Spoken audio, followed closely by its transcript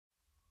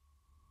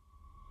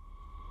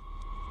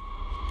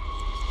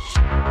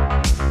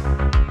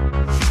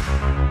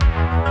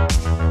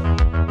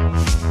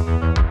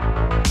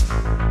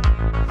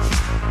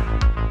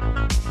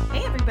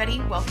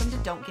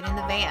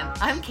Van.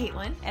 I'm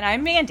Caitlin. And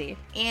I'm Mandy.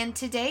 And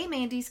today,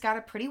 Mandy's got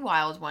a pretty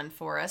wild one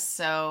for us,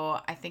 so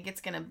I think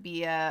it's going to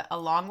be a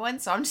long one,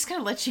 so I'm just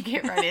going to let you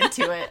get right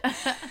into it.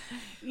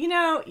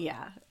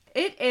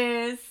 It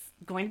is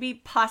going to be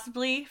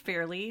possibly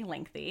fairly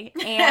lengthy.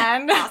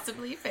 And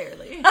possibly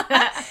fairly.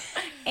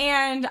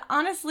 And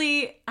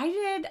honestly, I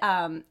did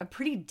a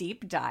pretty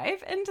deep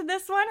dive into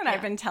this one, and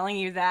I've been telling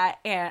you that.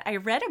 And I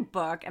read a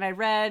book, and I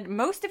read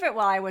most of it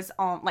while I was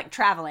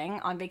traveling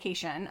on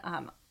vacation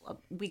a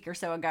week or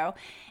so ago.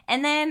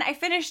 And then I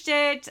finished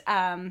it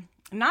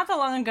not that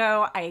long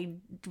ago. I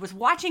was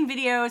watching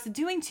videos,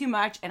 doing too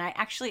much, and I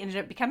actually ended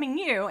up becoming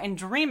you and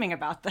dreaming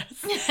about this.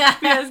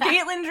 Because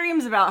Caitlin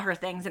dreams about her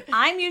things, and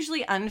I'm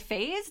usually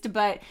unfazed,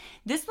 but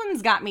this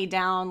one's got me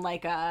down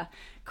like a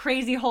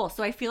crazy hole.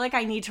 So I feel like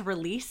I need to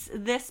release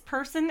this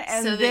person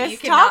and so that this you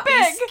cannot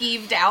topic. Be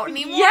skeeved out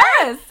anymore.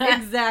 Yes,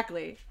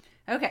 exactly.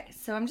 Okay,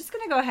 so I'm just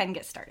going to go ahead and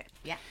get started.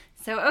 Yeah.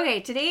 So, okay,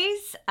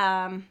 today's,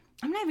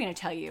 I'm not even going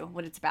to tell you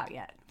what it's about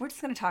yet. We're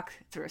just going to talk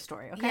through a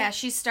story, okay? Yeah,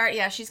 she's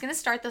going to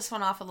start this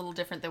one off a little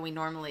different than we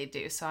normally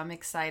do. So I'm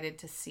excited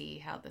to see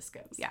how this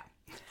goes. Yeah.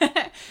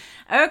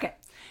 Okay.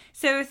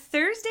 So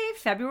Thursday,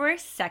 February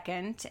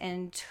 2nd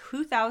in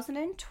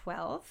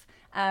 2012,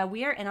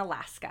 we are in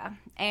Alaska.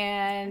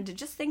 And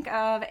just think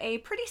of a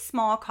pretty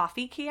small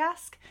coffee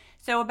kiosk.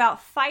 So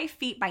about 5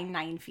 feet by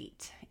 9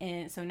 feet.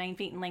 And so 9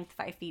 feet in length,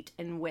 5 feet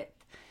in width.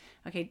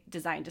 Okay,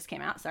 design just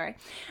came out, sorry.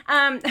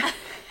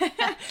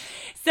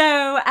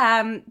 So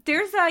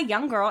there's a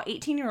young girl,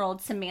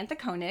 18-year-old Samantha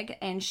Koenig,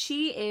 and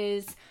she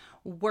is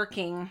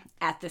working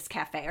at this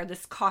cafe or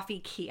this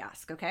coffee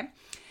kiosk, okay?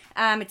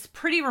 It's a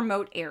pretty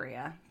remote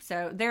area.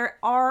 So there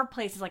are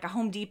places like a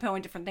Home Depot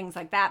and different things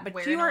like that, but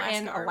Where you are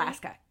in in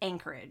Alaska,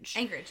 Anchorage.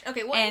 Anchorage.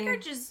 Okay, well,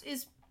 Anchorage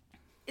is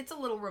it's a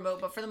little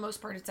remote, but for the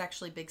most part, it's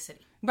actually a big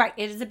city. Right,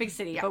 it is a big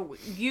city. Yeah. But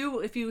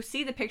if you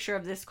see the picture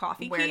of this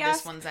coffee where kiosk,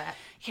 this one's at,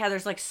 yeah,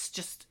 there's like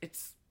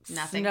it's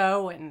nothing.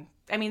 Snow, and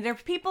I mean there are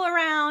people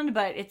around,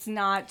 but it's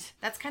not.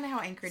 That's kind of how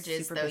Anchorage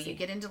is, though. Busy. You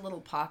get into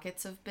little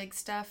pockets of big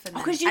stuff. And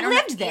because you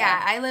lived there.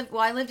 Yeah, I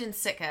lived in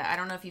Sitka. I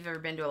don't know if you've ever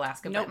been to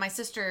Alaska, Nope. but my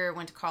sister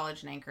went to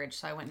college in Anchorage,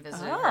 so I went and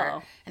visited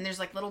her. And there's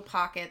like little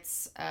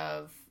pockets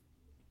of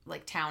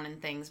like town and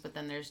things, but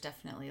then there's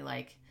definitely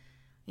like,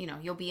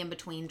 you'll be in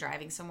between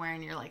driving somewhere,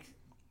 and you're like,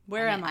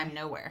 where am I? I'm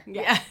nowhere.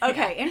 Yeah.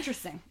 Okay,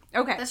 interesting.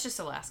 Okay. That's just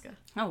Alaska.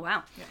 Oh,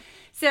 wow. Yeah.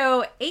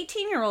 So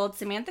 18-year-old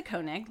Samantha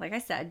Koenig, like I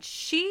said,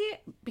 she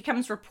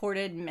becomes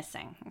reported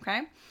missing,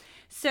 okay?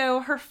 So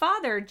her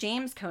father,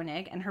 James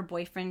Koenig, and her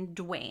boyfriend,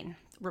 Dwayne,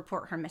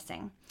 report her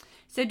missing.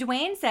 So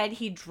Dwayne said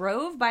he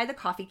drove by the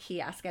coffee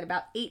kiosk at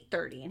about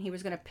 8:30, and he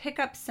was going to pick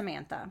up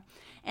Samantha.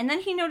 And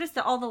then he noticed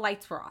that all the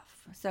lights were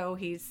off. So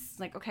he's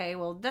like, okay,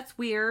 well, that's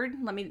weird.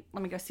 Let me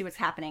go see what's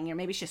happening.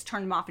 Maybe she just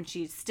turned them off and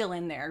she's still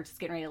in there, just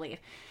getting ready to leave.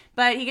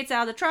 But he gets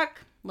out of the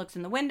truck, looks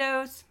in the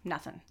windows,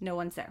 nothing. No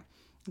one's there.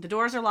 The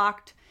doors are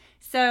locked.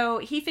 So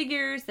he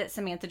figures that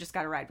Samantha just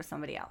got a ride with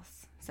somebody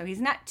else. So he's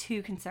not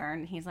too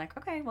concerned. He's like,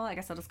 okay, well, I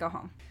guess I'll just go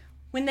home.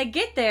 When they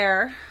get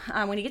there,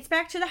 when he gets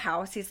back to the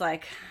house, he's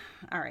like,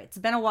 all right, it's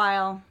been a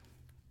while.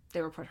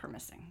 They report her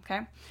missing,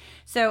 okay?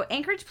 So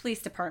Anchorage Police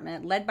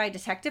Department, led by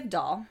Detective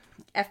Dahl,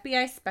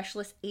 FBI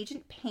Specialist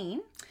Agent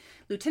Payne,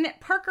 Lieutenant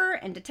Parker,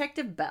 and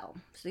Detective Bell.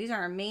 So these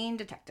are our main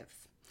detectives.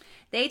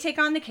 They take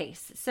on the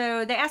case.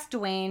 So they ask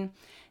Dwayne,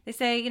 they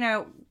say,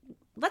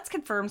 let's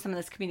confirm some of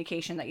this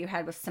communication that you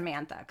had with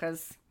Samantha,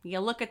 because you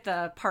look at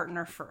the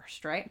partner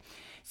first, right?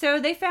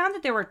 So they found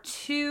that there were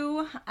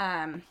two,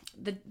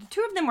 the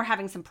two of them were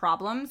having some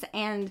problems,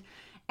 and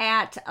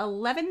at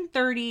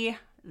 11:30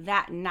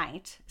 that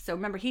night, so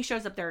remember he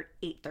shows up there at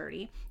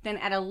 8:30, then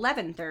at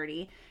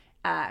 11:30,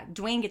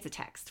 Dwayne gets a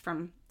text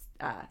from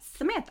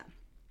Samantha.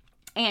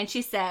 And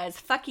she says,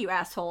 fuck you,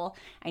 asshole.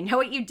 I know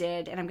what you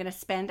did, and I'm going to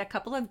spend a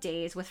couple of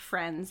days with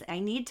friends. I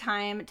need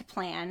time to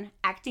plan.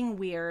 Acting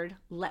weird.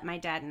 Let my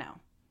dad know.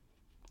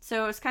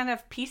 So it was kind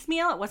of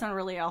piecemeal. It wasn't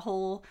really a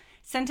whole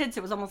sentence.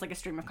 It was almost like a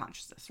stream of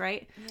consciousness,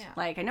 right? Yeah.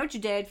 Like, I know what you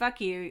did.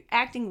 Fuck you.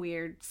 Acting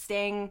weird.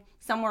 Staying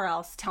somewhere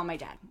else. Tell my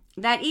dad.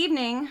 That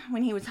evening,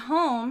 when he was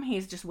home,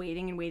 he's just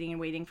waiting and waiting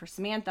and waiting for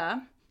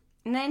Samantha.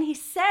 And then he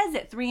says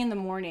at 3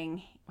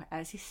 a.m,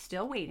 as he's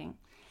still waiting,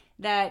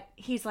 that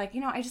he's like,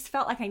 I just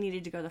felt like I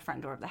needed to go to the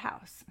front door of the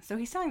house. So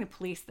he's telling the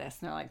police this,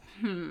 and they're like,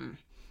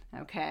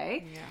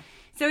 okay. Yeah.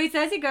 So he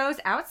says he goes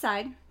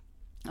outside,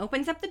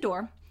 opens up the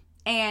door,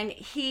 and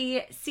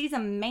he sees a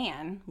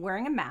man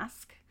wearing a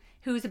mask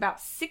who's about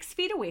 6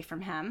 feet away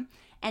from him,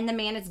 and the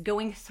man is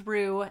going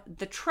through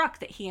the truck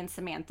that he and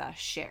Samantha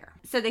share.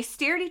 So they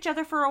stare at each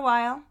other for a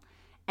while,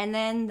 and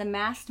then the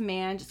masked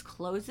man just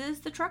closes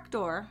the truck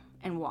door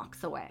and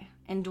walks away.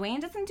 And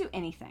Dwayne doesn't do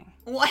anything.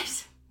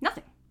 What?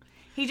 Nothing.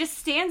 He just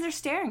stands there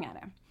staring at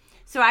him.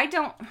 So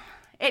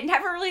he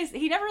never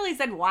really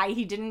said why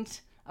he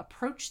didn't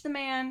approach the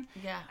man.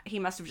 Yeah. He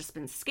must have just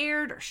been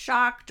scared or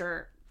shocked,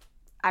 or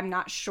I'm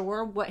not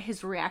sure what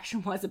his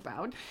reaction was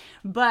about.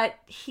 But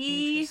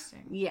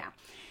Interesting. Yeah.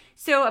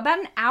 So about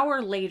an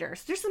hour later,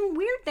 so there's some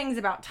weird things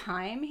about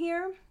time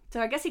here. So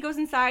I guess he goes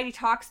inside, he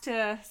talks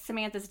to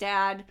Samantha's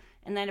dad,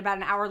 And then about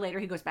an hour later,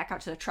 he goes back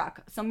out to the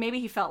truck. So maybe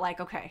he felt like,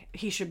 okay,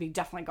 he should be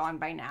definitely gone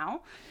by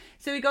now.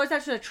 So he goes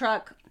out to the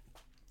truck.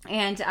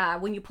 And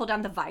when you pull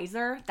down the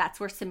visor, that's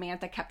where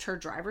Samantha kept her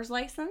driver's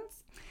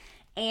license.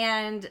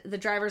 And the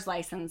driver's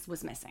license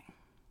was missing.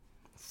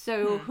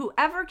 So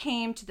whoever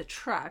came to the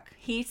truck,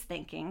 he's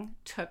thinking,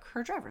 took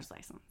her driver's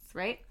license,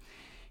 right?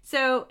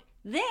 So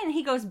then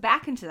he goes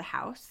back into the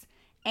house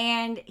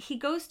and he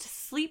goes to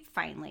sleep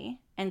finally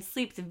and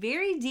sleeps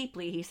very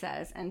deeply, he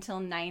says, until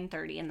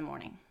 9:30 in the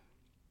morning.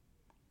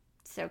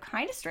 So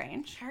kind of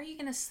strange. How are you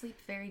going to sleep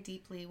very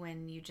deeply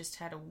when you just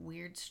had a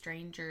weird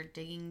stranger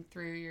digging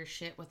through your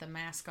shit with a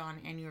mask on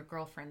and your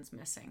girlfriend's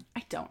missing?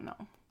 I don't know.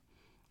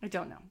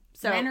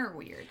 So men are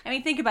weird. I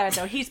mean, think about it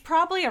though. He's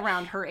probably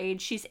around her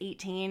age. She's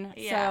 18.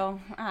 Yeah. So,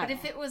 but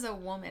if it was a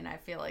woman, I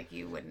feel like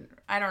you wouldn't.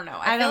 I don't know.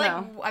 I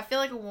feel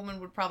like a woman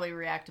would probably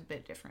react a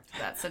bit different to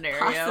that scenario.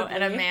 Possibly.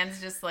 And a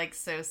man's just like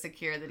so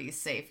secure that he's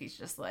safe. He's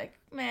just like,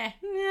 meh.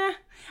 Yeah.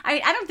 I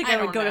don't think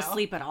I would go to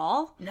sleep at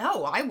all.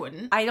 No, I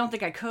wouldn't. I don't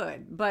think I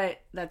could,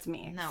 but that's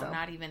me. No, so.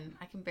 Not even.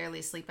 I can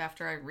barely sleep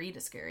after I read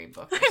a scary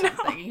book or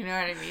something. You know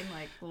what I mean?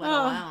 Like, let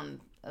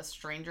alone a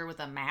stranger with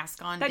a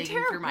mask on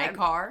digging through my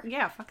car.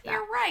 Yeah, fuck that.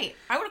 You're right.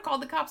 I would have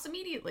called the cops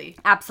immediately.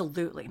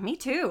 Absolutely. Me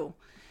too.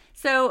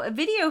 So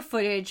video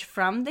footage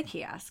from the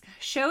kiosk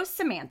shows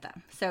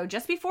Samantha. So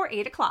just before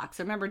 8 o'clock.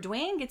 So remember,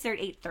 Dwayne gets there at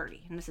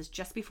 8:30, and this is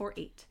just before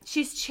 8.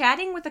 She's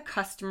chatting with a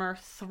customer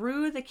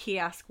through the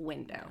kiosk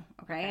window,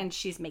 okay? And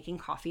she's making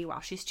coffee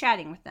while she's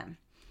chatting with them.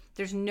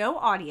 There's no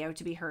audio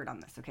to be heard on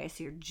this, okay?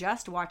 So you're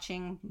just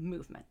watching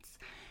movements.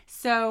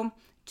 So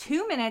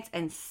 2 minutes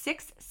and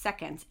 6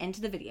 seconds into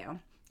the video,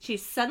 she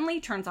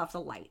suddenly turns off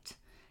the light,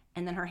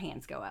 and then her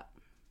hands go up.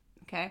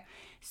 Okay,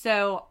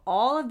 so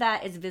all of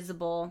that is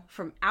visible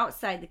from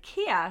outside the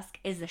kiosk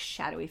is a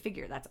shadowy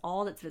figure. That's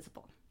all that's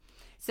visible.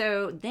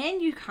 So then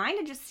you kind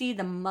of just see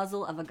the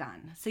muzzle of a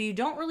gun. So you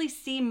don't really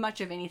see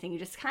much of anything. You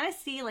just kind of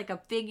see like a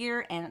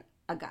figure and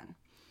a gun.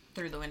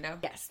 Through the window?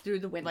 Yes, through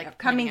the window. Like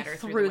coming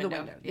through the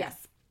window. Yeah.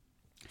 Yes.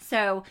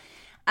 So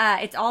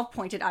it's all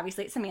pointed,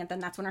 obviously, at Samantha,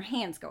 and that's when her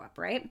hands go up,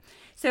 right?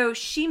 So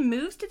she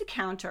moves to the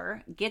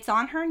counter, gets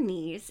on her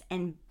knees,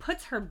 and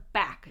puts her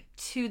back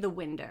to the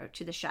window,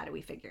 to the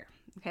shadowy figure,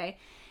 okay?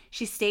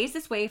 She stays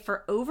this way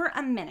for over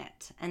a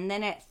minute, and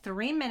then at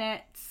 3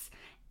 minutes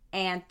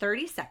and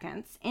 30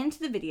 seconds into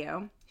the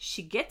video,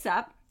 she gets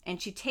up,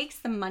 and she takes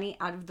the money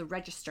out of the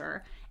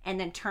register, and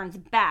then turns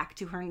back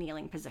to her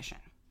kneeling position.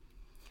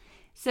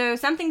 So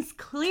something's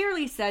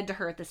clearly said to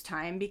her at this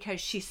time because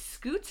she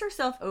scoots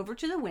herself over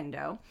to the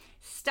window,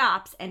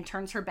 stops, and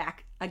turns her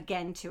back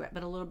again to it,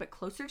 but a little bit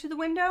closer to the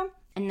window.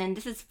 And then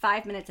this is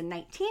 5 minutes and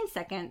 19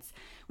 seconds.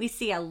 We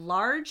see a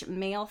large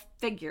male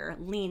figure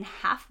lean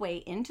halfway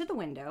into the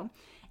window,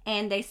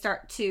 and they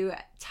start to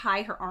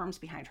tie her arms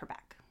behind her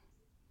back.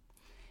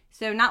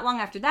 So not long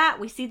after that,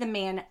 we see the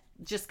man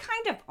just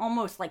kind of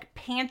almost like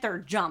panther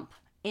jump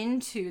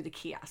into the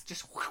kiosk,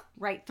 just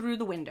right through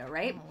the window,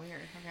 right? Oh, weird.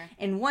 Okay.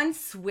 In one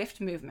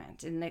swift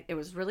movement, and it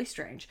was really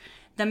strange.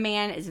 The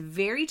man is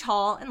very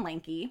tall and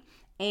lanky,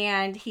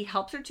 and he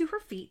helps her to her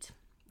feet.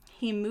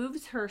 He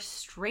moves her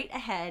straight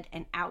ahead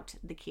and out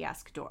the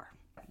kiosk door.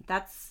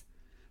 That's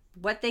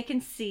what they can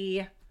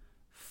see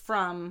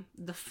from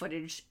the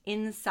footage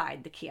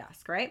inside the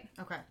kiosk, right?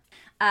 Okay.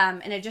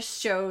 And it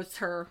just shows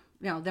her,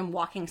 them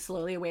walking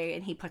slowly away,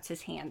 and he puts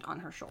his hand on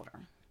her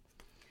shoulder.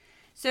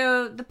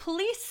 So the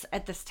police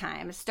at this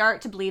time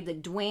start to believe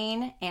that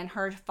Dwayne and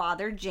her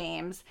father,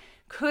 James,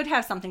 could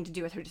have something to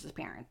do with her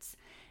disappearance.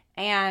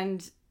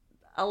 And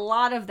a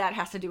lot of that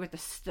has to do with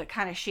the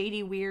kind of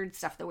shady, weird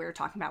stuff that we were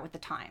talking about with the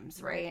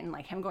times, right? And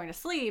like him going to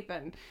sleep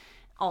and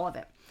all of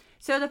it.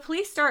 So the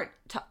police start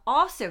to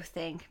also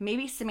think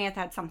maybe Samantha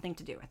had something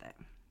to do with it.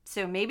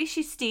 So maybe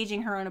she's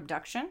staging her own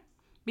abduction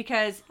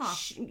because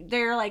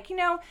they're like,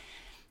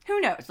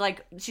 who knows?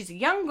 Like, she's a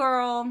young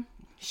girl.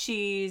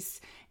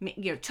 She's,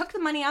 took the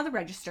money out of the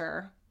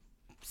register.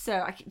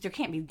 So there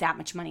can't be that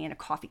much money in a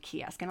coffee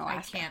kiosk in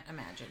Alaska. I can't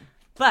imagine.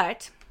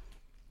 But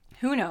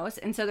who knows?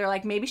 And so they're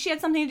like, maybe she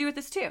had something to do with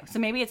this too. So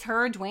maybe it's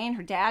her, Dwayne,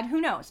 her dad.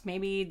 Who knows?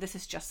 Maybe this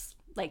is just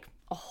like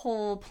a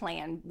whole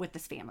plan with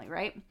this family,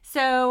 right?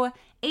 So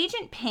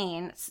Agent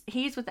Payne,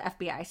 he's with the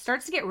FBI,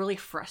 starts to get really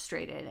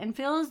frustrated and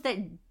feels that,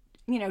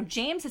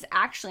 James has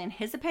actually, in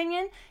his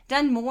opinion,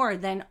 done more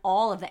than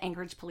all of the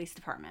Anchorage Police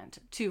Department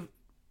to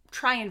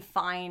try and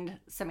find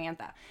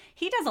Samantha.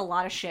 He does a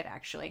lot of shit,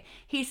 actually.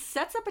 He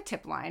sets up a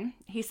tip line.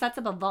 He sets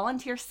up a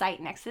volunteer site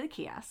next to the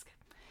kiosk.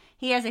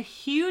 He has a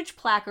huge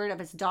placard of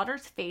his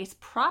daughter's face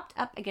propped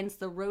up against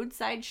the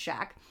roadside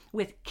shack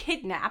with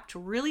 "kidnapped"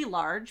 really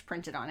large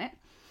printed on it.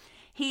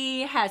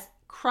 He has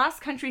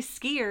cross-country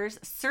skiers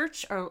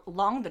search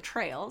along the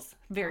trails.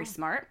 Very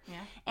smart. Yeah.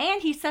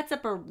 And he sets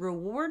up a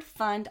reward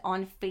fund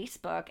on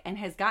Facebook and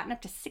has gotten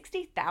up to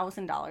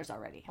 $60,000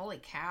 already.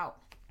 Holy cow.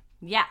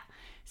 Yeah.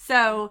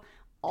 So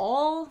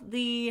all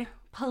the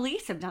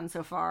police have done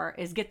so far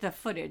is get the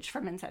footage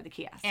from inside the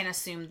kiosk. And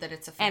assume that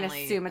it's a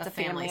family, a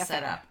family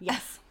setup.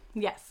 Yes.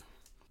 Yes.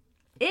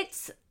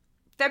 It's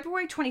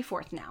February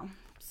 24th now.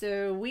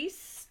 So we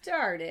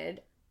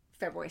started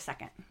February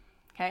 2nd.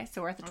 Okay,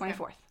 so we're at the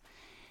 24th.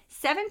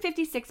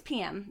 7:56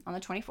 p.m. on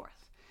the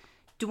 24th.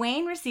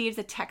 Dwayne receives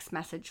a text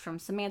message from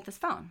Samantha's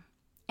phone.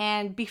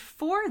 And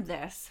before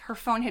this, her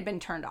phone had been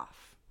turned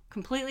off.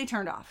 Completely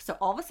turned off. So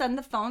all of a sudden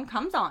the phone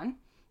comes on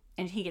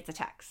and he gets a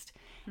text.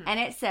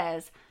 And it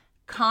says,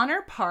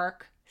 Connor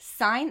Park,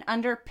 sign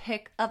under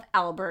pic of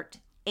Albert,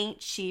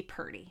 ain't she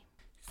purty?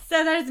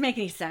 So that doesn't make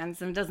any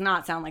sense and does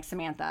not sound like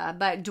Samantha.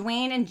 But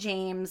Dwayne and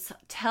James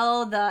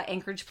tell the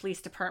Anchorage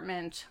Police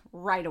Department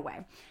right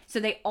away. So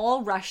they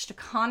all rush to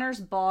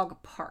Connor's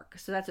Bog Park.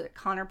 So that's it,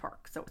 Connor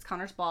Park. So it's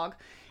Connor's Bog.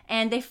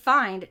 And they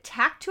find,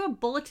 tacked to a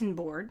bulletin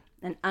board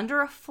and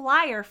under a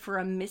flyer for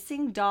a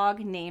missing dog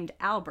named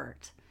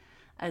Albert,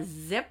 a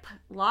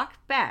Ziploc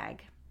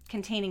bag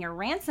containing a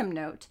ransom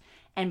note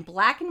and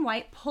black and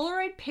white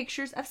Polaroid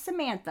pictures of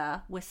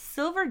Samantha with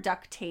silver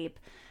duct tape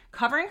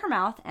covering her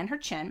mouth and her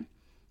chin.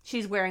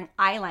 She's wearing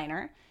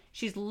eyeliner.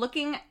 She's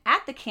looking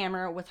at the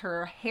camera with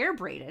her hair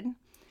braided.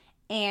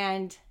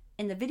 And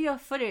in the video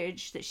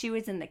footage that she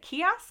was in the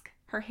kiosk,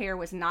 her hair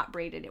was not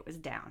braided, it was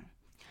down.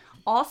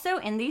 Also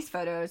in these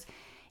photos,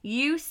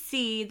 you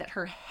see that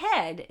her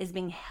head is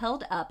being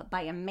held up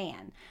by a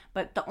man.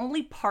 But the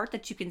only part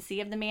that you can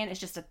see of the man is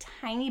just a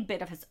tiny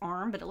bit of his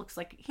arm, but it looks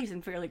like he's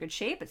in fairly good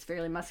shape. It's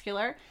fairly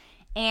muscular.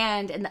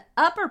 And in the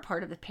upper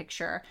part of the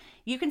picture,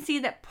 you can see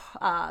that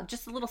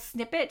just a little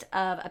snippet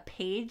of a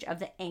page of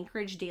the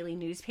Anchorage Daily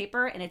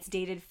newspaper, and it's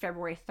dated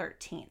February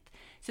 13th.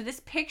 So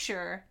this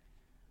picture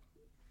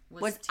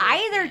was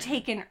either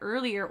taken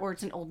earlier or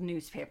it's an old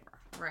newspaper.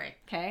 Right.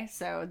 Okay,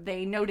 so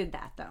they noted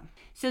that though.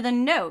 So the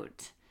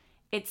note,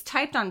 it's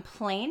typed on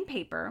plain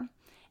paper,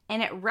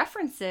 and it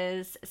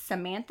references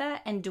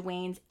Samantha and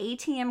Dwayne's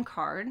ATM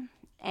card,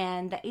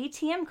 and the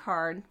ATM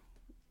card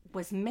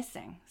was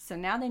missing. So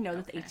now they know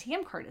that the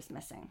ATM card is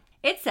missing.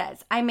 It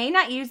says, I may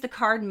not use the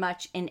card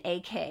much in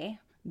AK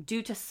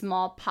due to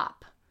small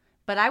pop,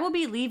 but I will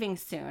be leaving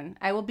soon.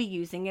 I will be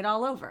using it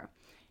all over.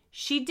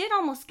 She did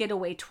almost get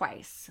away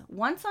twice,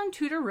 once on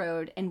Tudor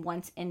Road and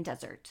once in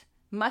Desert.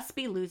 Must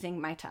be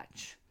losing my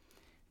touch.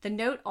 The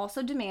note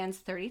also demands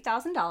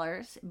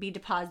 $30,000 be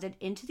deposited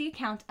into the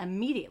account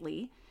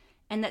immediately,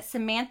 and that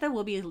Samantha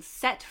will be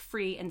set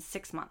free in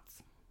 6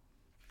 months.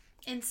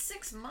 In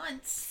 6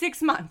 months?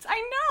 6 months. I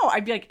know.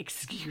 I'd be like,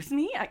 excuse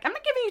me? Like, I'm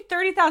not giving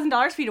you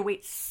 $30,000 for you to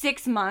wait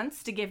 6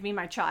 months to give me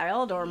my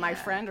child or my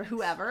friend or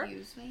whoever.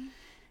 Excuse me?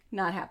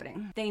 Not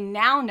happening. They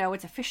now know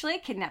it's officially a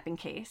kidnapping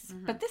case,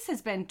 but this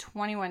has been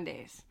 21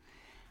 days.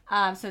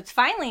 So it's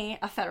finally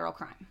a federal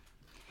crime.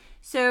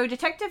 So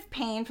Detective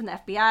Payne from the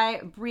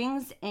FBI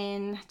brings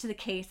in to the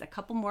case a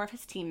couple more of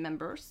his team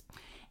members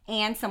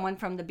and someone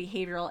from the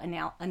Behavioral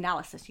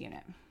Analysis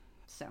Unit.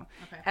 So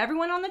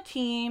everyone on the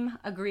team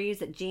agrees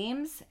that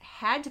James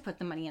had to put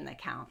the money in the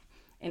account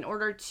in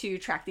order to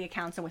track the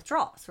accounts and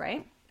withdrawals,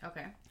 right?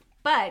 Okay.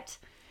 But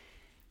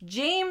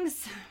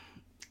James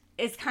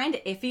is kind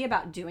of iffy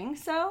about doing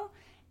so.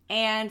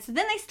 And so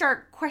then they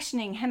start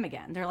questioning him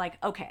again. They're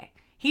like, okay,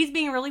 he's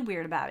being really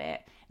weird about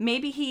it.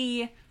 Maybe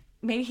he's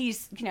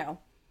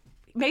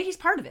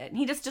part of it. And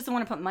he just doesn't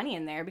want to put money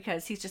in there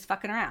because he's just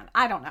fucking around.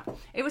 I don't know.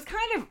 It was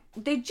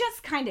they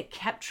just kind of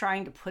kept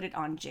trying to put it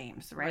on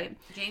James, right?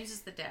 James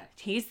is the dad.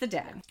 He's the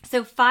dad.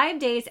 So 5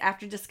 days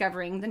after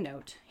discovering the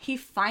note, he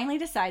finally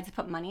decides to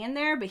put money in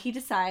there, but he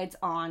decides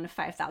on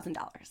 $5,000.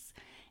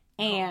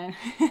 And,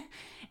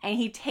 and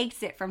he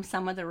takes it from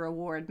some of the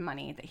reward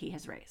money that he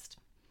has raised.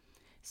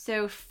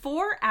 So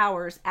 4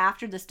 hours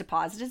after this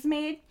deposit is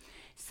made,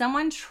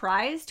 someone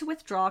tries to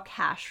withdraw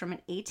cash from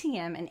an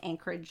ATM in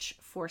Anchorage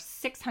for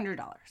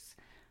 $600,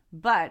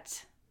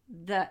 but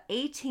the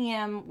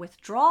ATM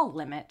withdrawal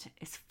limit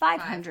is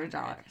 $500.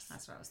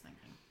 That's what I was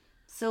thinking.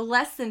 So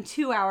less than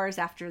 2 hours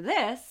after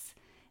this,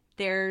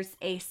 there's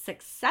a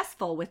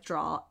successful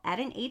withdrawal at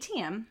an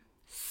ATM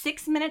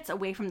 6 minutes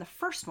away from the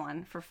first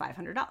one for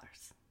 $500.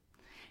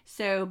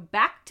 So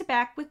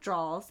back-to-back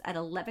withdrawals at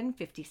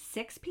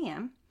 11:56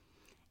 p.m.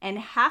 and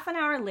half an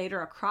hour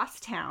later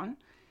across town.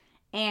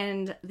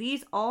 And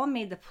these all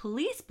made the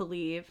police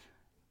believe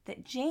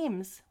that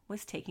James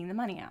was taking the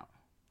money out.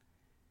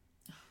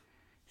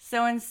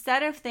 So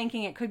instead of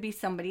thinking it could be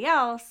somebody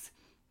else,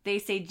 they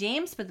say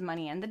James put the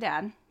money in, the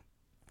dad,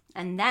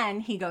 and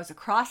then he goes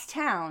across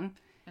town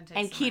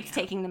and keeps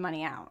taking the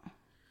money out.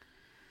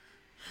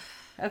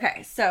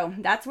 Okay, so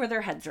that's where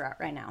their heads are at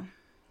right now.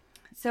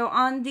 So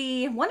on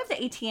one of the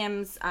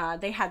ATMs,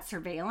 they had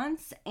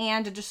surveillance,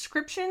 and a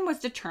description was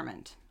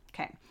determined.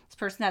 Okay, this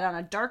person had on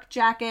a dark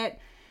jacket,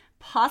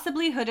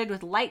 possibly hooded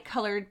with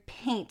light-colored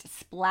paint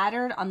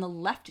splattered on the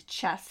left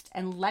chest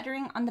and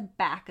lettering on the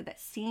back that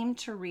seemed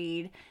to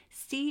read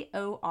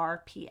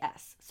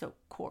CORPS. So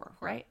core,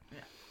 right?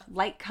 Yeah.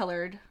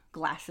 Light-colored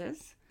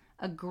glasses,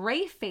 a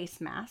gray face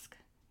mask,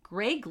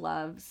 gray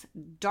gloves,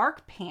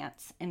 dark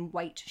pants, and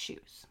white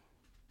shoes.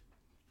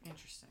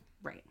 Interesting.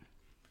 Right.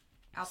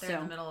 Out there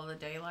in the middle of the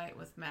daylight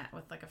with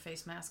like a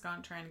face mask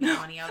on, trying to get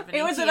money out of it.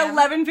 It was at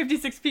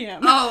 11:56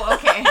 p.m. Oh,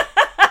 okay.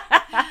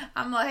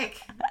 I'm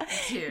like,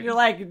 dude. You're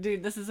like,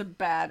 dude, this is a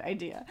bad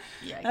idea.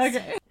 Yikes.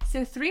 Okay.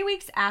 So 3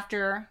 weeks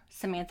after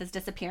Samantha's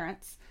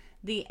disappearance,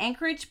 the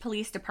Anchorage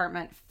Police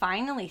Department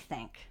finally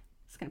think,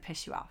 it's going to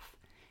piss you off,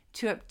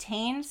 to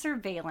obtain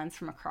surveillance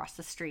from across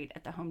the street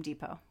at the Home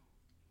Depot.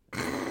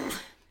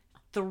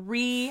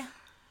 3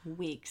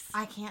 weeks.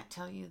 I can't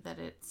tell you that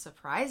it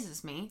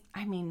surprises me.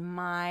 I mean,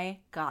 my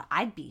God,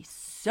 I'd be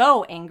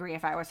so angry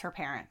if I was her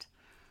parent.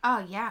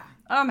 Oh, yeah.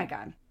 Oh, my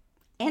God.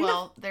 And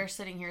they're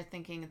sitting here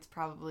thinking it's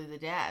probably the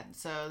dad,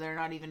 so they're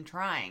not even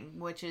trying,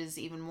 which is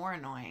even more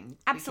annoying.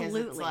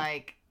 Absolutely. Because it's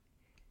like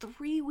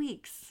 3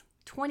 weeks,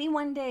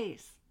 21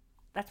 days.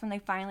 That's when they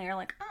finally are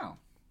like, oh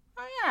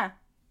yeah,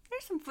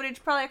 there's some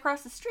footage probably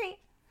across the street.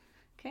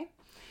 Okay.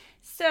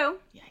 So,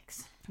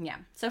 yikes. Yeah.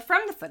 So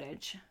from the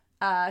footage,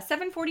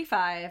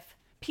 7:45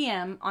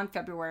 p.m. on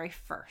February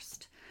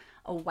 1st,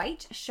 a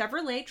white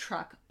Chevrolet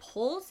truck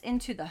pulls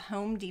into the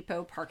Home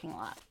Depot parking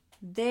lot.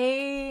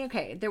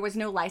 There was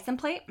no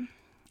license plate,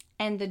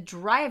 and the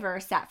driver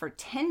sat for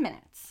 10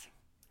 minutes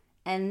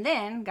and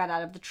then got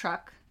out of the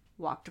truck,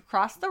 walked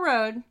across the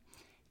road,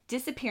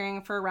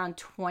 disappearing for around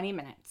 20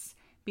 minutes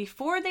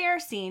before they are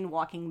seen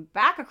walking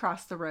back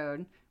across the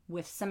road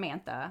with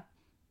Samantha,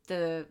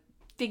 the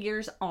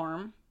figure's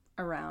arm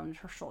around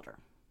her shoulder.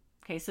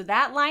 Okay, so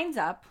that lines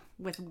up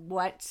with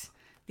what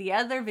the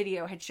other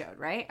video had showed,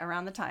 right?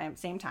 Around the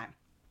same time.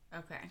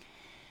 Okay.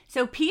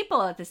 So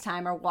people at this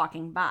time are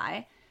walking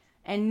by,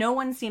 and no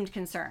one seemed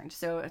concerned.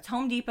 So it's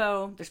Home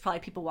Depot. There's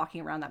probably people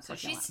walking around that parking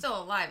lot. So she's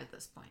still alive at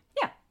this point.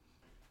 Yeah.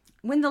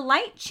 When the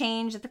light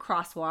changed at the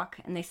crosswalk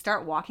and they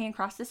start walking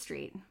across the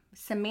street,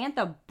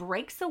 Samantha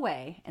breaks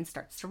away and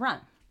starts to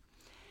run.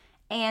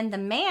 And the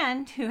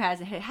man who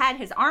had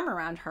his arm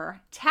around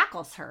her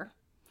tackles her.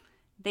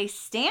 They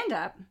stand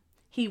up.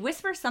 He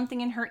whispers something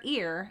in her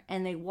ear,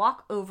 and they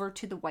walk over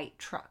to the white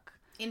truck.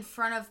 In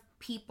front of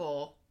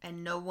people,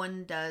 and no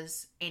one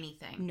does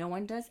anything. No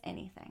one does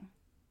anything.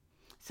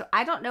 So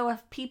I don't know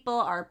if people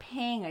are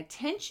paying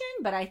attention,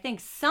 but I think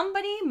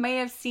somebody may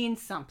have seen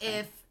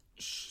something.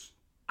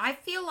 I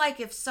feel like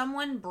if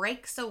someone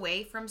breaks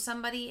away from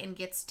somebody and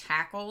gets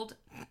tackled,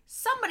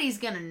 somebody's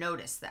going to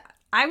notice that.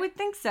 I would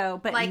think so,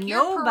 but like nobody...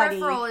 your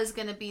peripheral is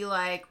going to be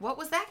like, what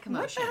was that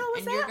commotion? What the hell was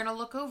and that? You're going to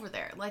look over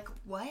there. Like,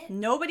 what?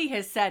 Nobody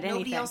has said anything.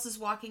 Nobody else is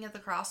walking at the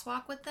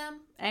crosswalk with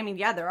them? I mean,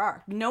 yeah, there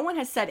are. No one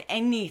has said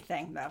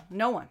anything, though.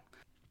 No one.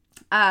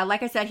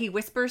 Like I said, he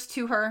whispers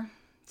to her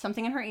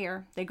something in her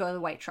ear. They go to the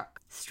white truck.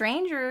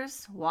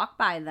 Strangers walk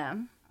by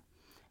them.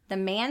 The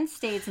man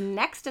stays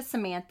next to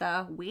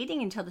Samantha,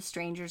 waiting until the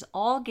strangers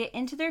all get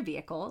into their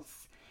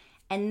vehicles.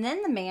 And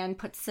then the man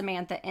puts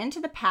Samantha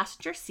into the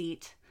passenger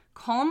seat,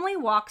 calmly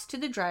walks to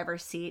the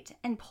driver's seat,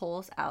 and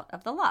pulls out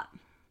of the lot.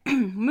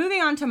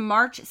 Moving on to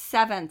March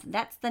 7th.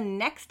 That's the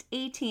next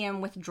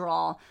ATM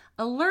withdrawal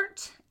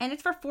alert, and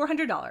it's for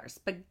 $400.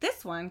 But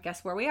this one,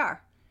 guess where we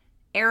are?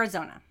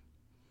 Arizona.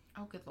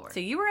 Oh, good Lord. So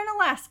you were in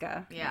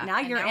Alaska. Yeah. Now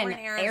you're in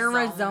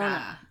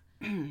Arizona.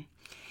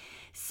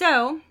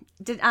 So,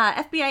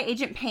 FBI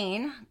agent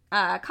Payne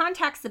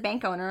contacts the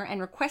bank owner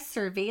and requests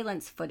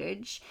surveillance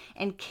footage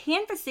and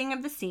canvassing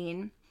of the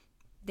scene.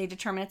 They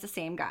determine it's the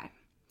same guy.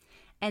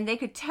 And they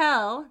could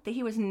tell that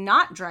he was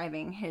not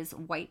driving his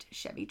white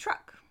Chevy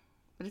truck.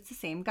 But it's the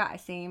same guy,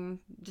 same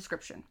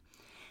description.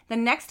 The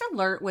next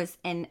alert was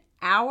an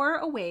hour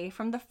away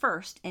from the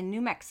first in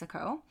New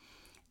Mexico.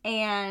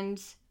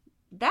 And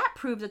that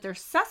proved that their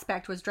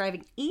suspect was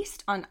driving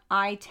east on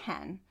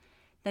I-10.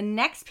 The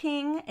next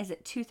ping is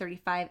at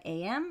 2:35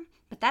 a.m.,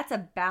 but that's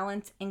a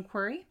balance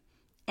inquiry,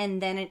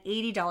 and then an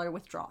 $80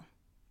 withdrawal.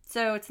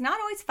 So it's not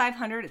always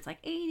 $500, it's like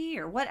 80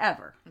 or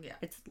whatever. Yeah.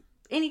 It's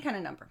any kind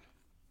of number.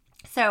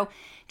 So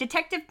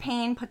Detective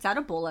Payne puts out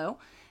a bolo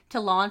to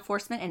law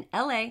enforcement in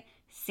LA,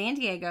 San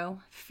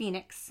Diego,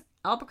 Phoenix,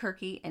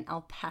 Albuquerque, and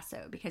El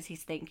Paso because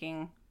he's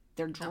thinking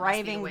they're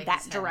driving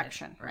that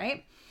direction,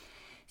 right?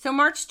 So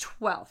March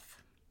 12th.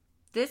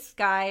 This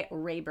guy,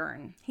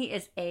 Rayburn, he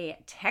is a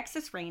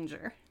Texas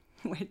Ranger,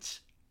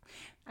 which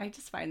I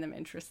just find them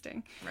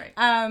interesting.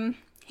 Right.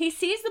 He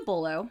sees the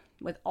bolo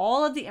with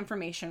all of the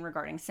information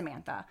regarding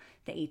Samantha,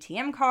 the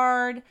ATM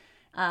card,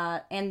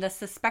 and the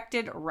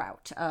suspected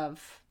route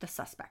of the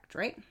suspect,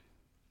 right?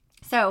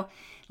 So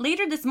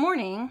later this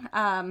morning,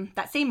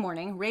 that same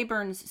morning,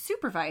 Rayburn's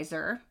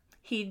supervisor,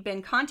 he'd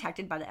been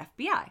contacted by the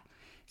FBI.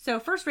 So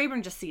first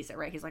Rayburn just sees it,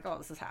 right? He's like, oh,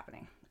 this is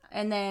happening.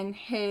 And then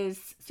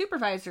his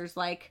supervisor's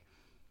like,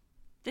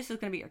 this is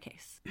going to be your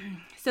case.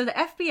 So the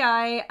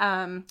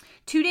FBI,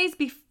 2 days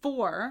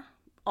before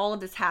all of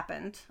this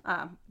happened,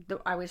 I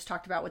always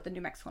talked about with the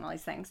New Mexico and all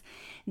these things,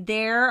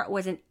 there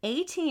was an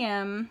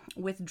ATM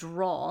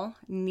withdrawal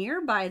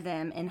nearby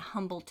them in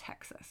Humble,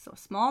 Texas. So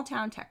small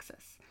town,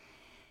 Texas.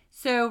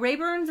 So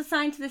Rayburn's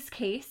assigned to this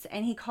case,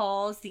 and he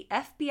calls the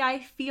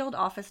FBI field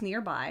office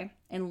nearby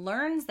and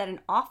learns that an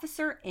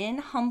officer in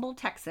Humble,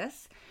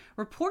 Texas,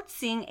 reports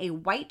seeing a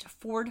white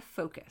Ford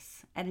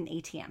Focus at an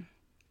ATM.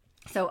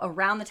 So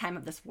around the time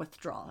of this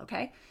withdrawal,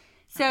 okay?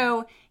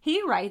 So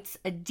he writes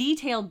a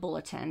detailed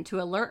bulletin to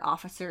alert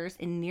officers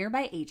in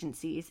nearby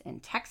agencies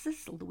in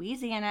Texas,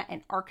 Louisiana,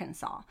 and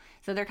Arkansas.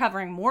 So they're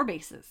covering more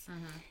bases.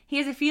 He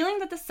has a feeling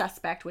that the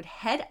suspect would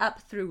head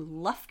up through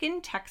Lufkin,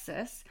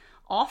 Texas,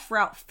 off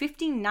Route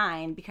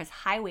 59 because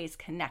highways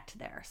connect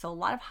there. So a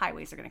lot of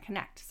highways are going to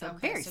connect. So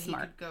very so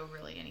smart. He could go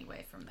really any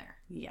way from there.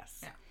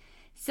 Yes. Yeah.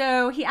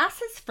 So he asked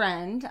his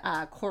friend,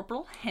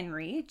 Corporal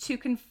Henry, to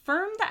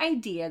confirm the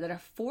idea that a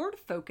Ford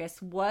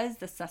Focus was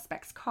the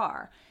suspect's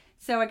car.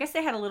 So I guess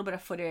they had a little bit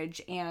of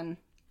footage, and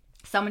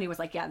somebody was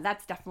like, yeah,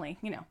 that's definitely,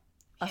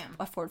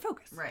 a Ford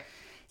Focus. Right.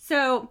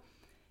 So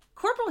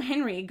Corporal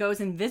Henry goes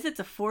and visits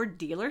a Ford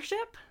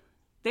dealership.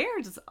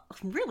 They're just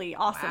really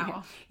awesome.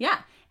 Wow. Yeah.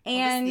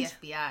 And this is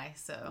the FBI,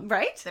 so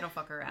right? They don't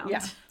fuck around.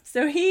 Yeah.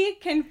 So he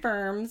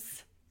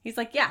confirms, he's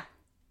like, yeah,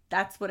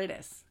 that's what it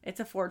is. It's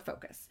a Ford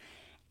Focus.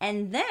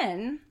 And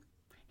then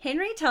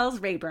Henry tells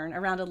Rayburn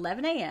around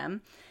 11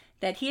 a.m.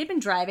 that he had been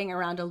driving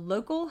around a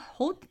local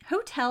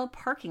hotel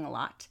parking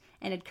lot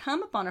and had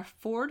come upon a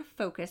Ford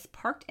Focus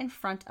parked in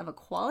front of a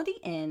Quality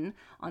Inn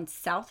on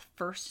South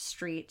 1st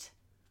Street,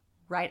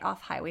 right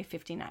off Highway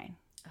 59.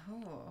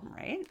 Oh.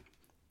 Right?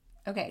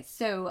 Okay,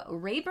 so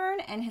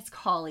Rayburn and his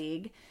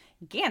colleague,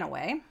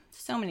 Ganaway,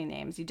 so many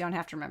names, you don't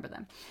have to remember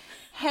them,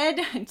 head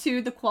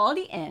to the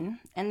Quality Inn,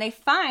 and they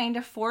find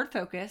a Ford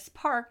Focus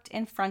parked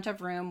in front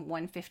of room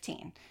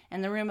 115,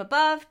 and the room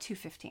above,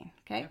 215,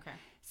 okay?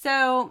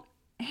 So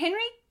Henry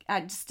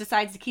just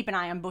decides to keep an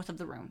eye on both of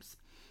the rooms.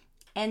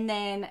 And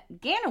then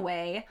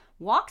Ganaway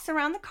walks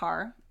around the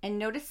car and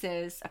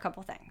notices a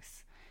couple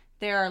things.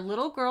 There are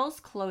little girls'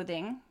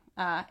 clothing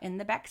in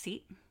the back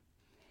seat.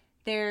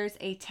 There's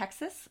a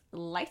Texas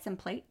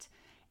license plate,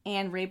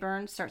 and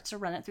Rayburn starts to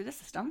run it through the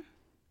system.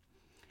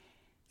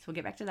 So we'll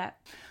get back to that.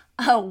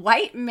 A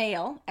white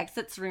male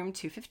exits room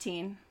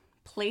 215,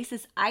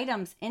 places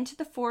items into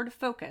the Ford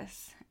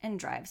Focus, and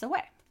drives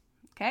away.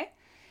 Okay?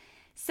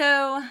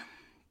 So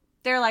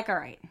they're like, all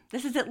right,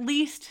 this is at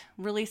least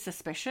really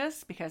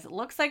suspicious because it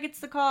looks like it's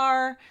the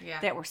car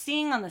that we're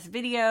seeing on this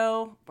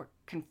video. We're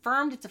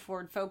confirmed it's a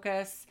Ford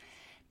Focus,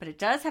 but it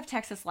does have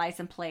Texas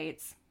license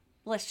plates.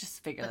 Let's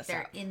just figure this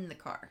out. But they're in the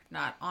car,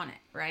 not on it,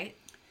 right?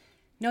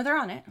 No, they're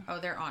on it. Oh,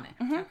 they're on it.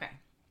 Mm-hmm. Okay.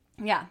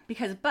 Yeah,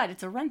 but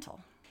it's a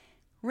rental.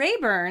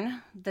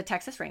 Rayburn, the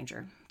Texas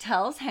Ranger,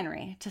 tells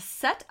Henry to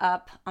set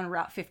up on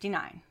Route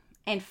 59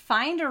 and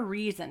find a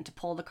reason to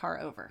pull the car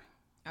over.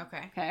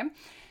 Okay.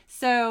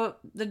 So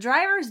the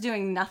driver is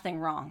doing nothing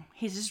wrong.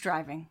 He's just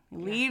driving. He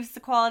leaves the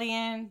Quality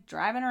Inn,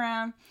 driving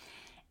around,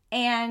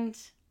 and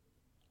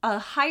a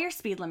higher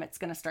speed limit's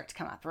going to start to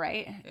come up,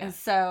 right? Yeah. And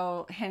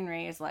so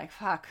Henry is like,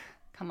 fuck,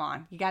 come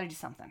on. You got to do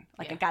something.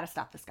 I got to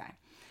stop this guy.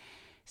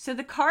 So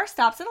the car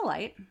stops at a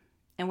light,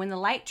 and when the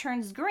light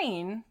turns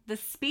green, the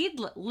speed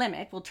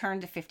limit will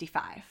turn to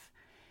 55.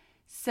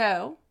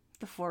 So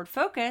the Ford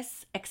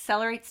Focus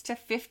accelerates to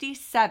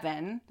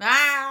 57.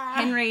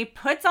 Henry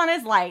puts on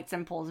his lights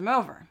and pulls him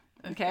over.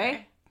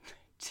 Okay?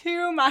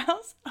 2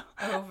 miles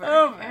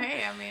over.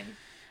 Hey, I mean,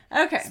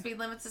 okay. Speed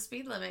limit's a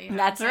speed limit. You know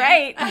That's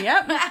right.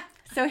 Yep.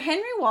 So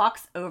Henry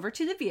walks over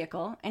to the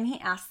vehicle and he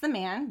asks the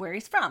man where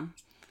he's from.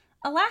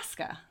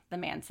 Alaska, the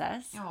man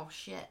says. Oh,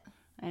 shit.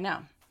 I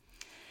know.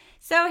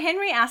 So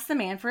Henry asks the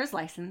man for his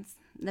license.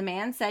 The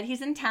man said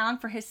he's in town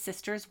for his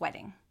sister's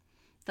wedding.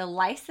 The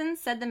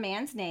license said the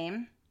man's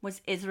name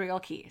was Israel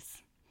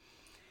Keyes.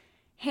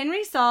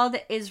 Henry saw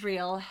that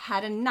Israel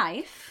had a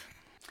knife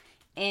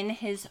in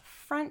his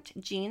front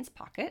jeans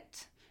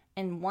pocket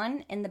and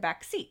one in the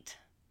back seat.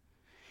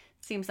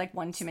 Seems like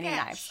one too many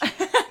knives.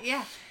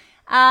 Yeah.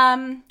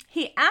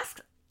 He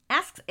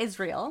asks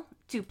Israel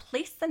to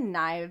place the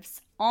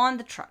knives on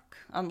the truck,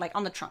 on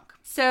the trunk.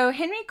 So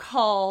Henry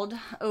called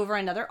over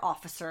another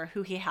officer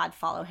who he had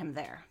follow him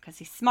there because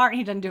he's smart and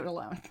he doesn't do it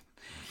alone.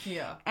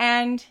 Yeah.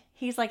 And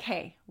he's like,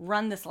 hey,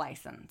 run this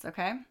license,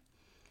 okay?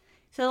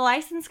 So the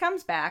license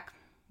comes back,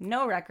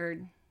 no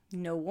record,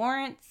 no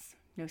warrants,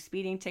 no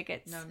speeding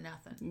tickets. No,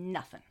 nothing.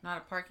 Nothing. Not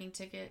a parking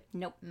ticket?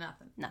 Nope.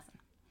 Nothing.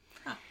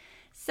 Huh.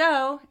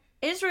 So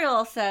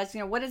Israel says,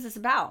 what is this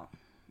about?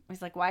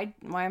 He's like, why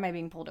am I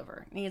being pulled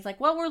over? And he's like,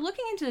 well, we're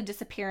looking into the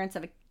disappearance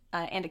of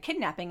and a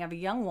kidnapping of a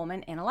young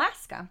woman in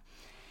Alaska.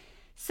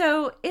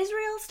 So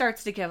Israel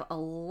starts to give a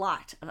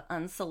lot of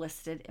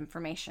unsolicited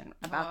information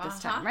about this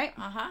time, right?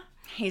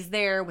 He's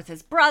there with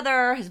his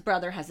brother. His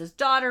brother has his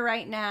daughter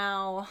right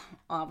now.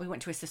 We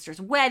went to his sister's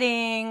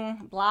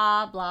wedding,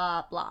 blah,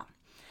 blah, blah.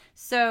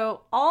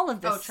 So all of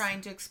this... Oh,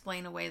 trying to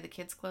explain away the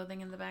kids' clothing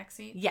in the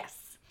backseat?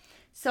 Yes.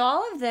 So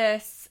all of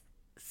this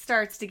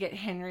starts to get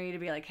Henry to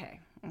be like,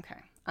 hey, okay,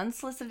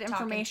 unsolicited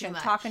information,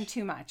 talking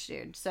too much,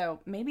 dude. So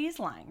maybe he's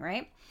lying,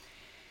 right?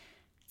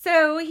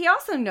 So he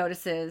also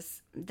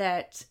notices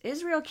that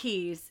Israel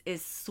Keyes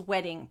is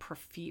sweating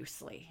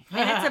profusely.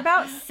 And it's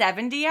about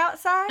 70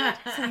 outside.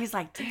 So he's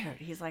like, dude,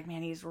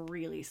 man, he's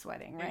really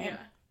sweating, right? Yeah.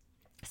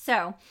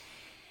 So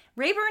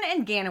Rayburn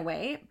and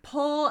Ganaway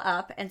pull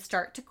up and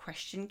start to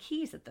question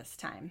Keyes at this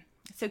time.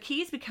 So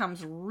Keyes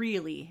becomes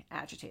really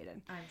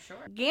agitated. I'm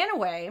sure.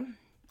 Ganaway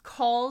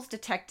calls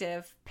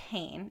Detective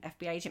Payne,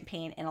 FBI agent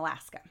Payne, in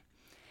Alaska.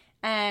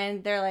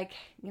 And they're like,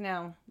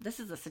 this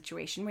is a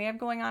situation we have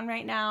going on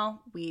right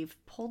now. We've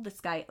pulled this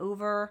guy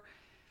over.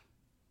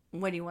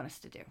 What do you want us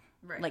to do?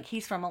 Right. Like,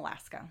 he's from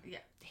Alaska. Yeah.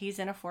 He's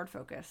in a Ford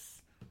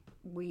Focus.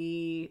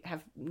 We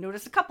have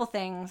noticed a couple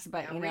things,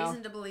 but,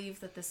 reason to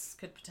believe that this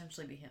could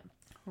potentially be him.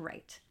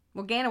 Right.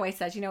 Well, Ganaway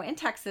says, in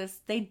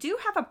Texas, they do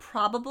have a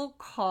probable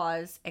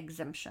cause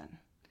exemption.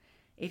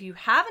 If you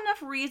have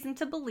enough reason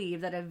to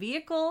believe that a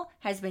vehicle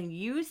has been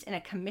used in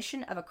a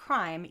commission of a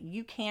crime,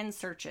 you can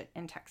search it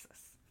in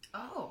Texas.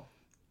 Oh.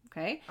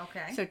 Okay?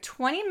 Okay. So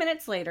 20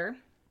 minutes later,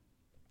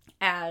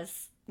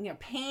 as,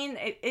 Payne,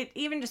 it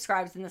even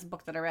describes in this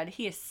book that I read,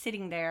 he is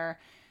sitting there.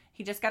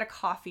 He just got a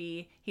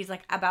coffee. He's,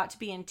 like, about to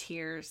be in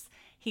tears.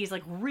 He's,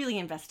 like, really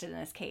invested in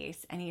this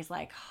case. And he's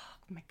like, oh,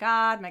 my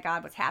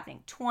God, what's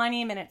happening?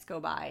 20 minutes go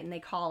by, and they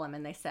call him,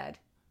 and they said,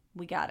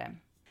 we got him.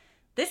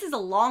 This is a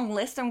long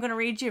list I'm going to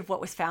read you of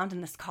what was found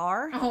in this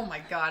car. Oh, my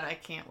God, I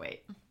can't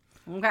wait.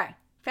 Okay.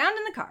 Found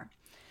in the car.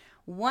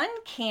 1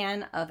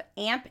 can of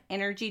AMP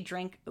energy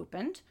drink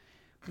opened.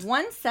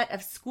 1 set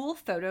of school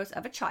photos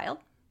of a child.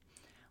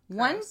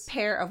 1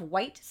 pair of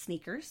white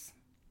sneakers.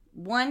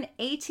 1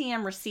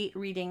 ATM receipt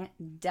reading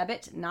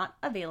debit not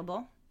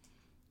available.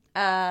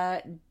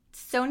 A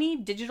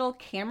Sony digital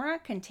camera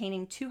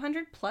containing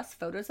 200 plus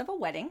photos of a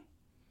wedding.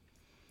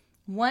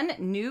 1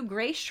 new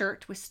gray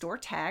shirt with store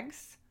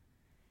tags.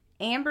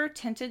 Amber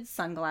tinted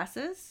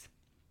sunglasses.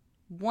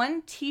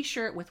 1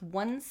 t-shirt with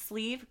 1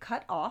 sleeve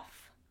cut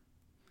off.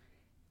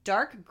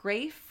 Dark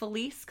gray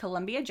fleece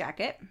Columbia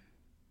jacket.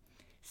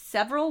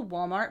 Several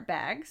Walmart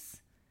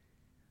bags.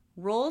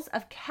 Rolls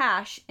of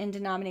cash in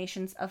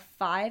denominations of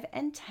 5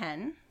 and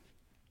 10.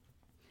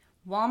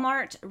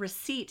 Walmart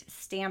receipt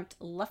stamped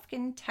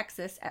Lufkin,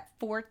 Texas at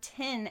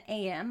 4:10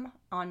 a.m.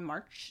 on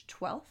March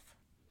 12th.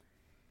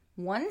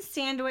 1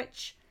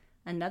 sandwich,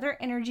 another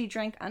energy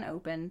drink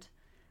unopened,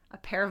 a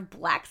pair of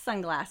black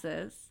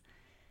sunglasses,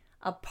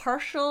 a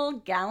partial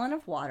gallon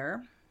of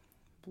water,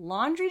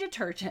 laundry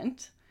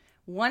detergent,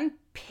 1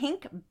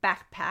 pink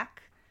backpack,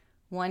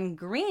 1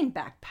 green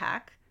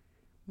backpack,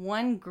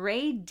 1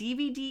 gray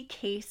DVD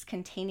case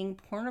containing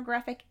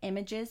pornographic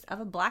images of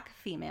a black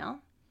female,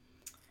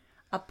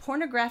 a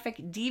pornographic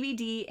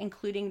DVD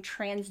including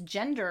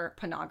transgender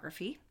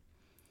pornography,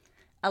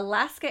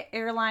 Alaska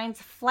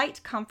Airlines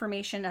flight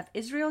confirmation of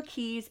Israel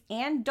Keys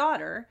and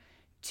daughter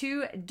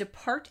to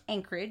depart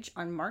Anchorage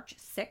on March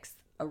 6th,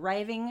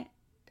 arriving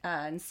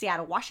in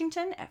Seattle,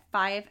 Washington at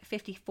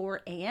 5:54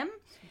 a.m.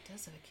 So he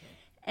does have a kid.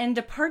 And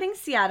departing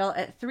Seattle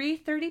at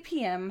 3:30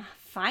 p.m.,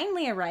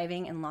 finally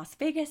arriving in Las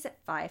Vegas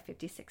at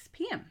 5:56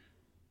 p.m.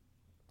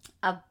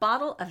 A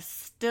bottle of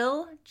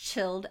still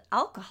chilled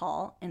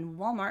alcohol in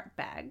Walmart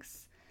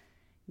bags,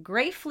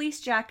 gray fleece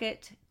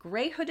jacket,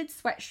 gray hooded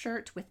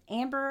sweatshirt with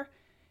amber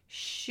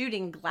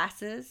shooting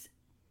glasses,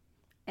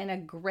 and a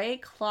gray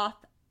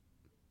cloth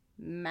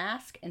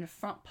mask in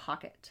front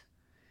pocket.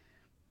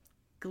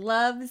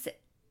 Gloves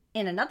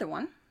in another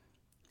one,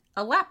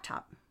 a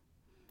laptop,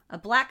 a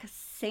black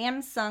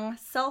Samsung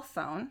cell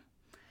phone.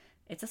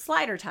 It's a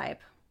slider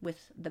type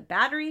with the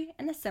battery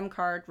and the SIM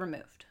card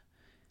removed.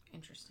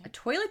 Interesting. A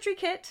toiletry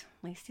kit.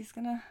 At least he's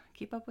going to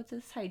keep up with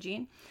his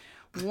hygiene.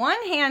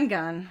 1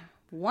 handgun,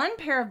 1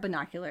 pair of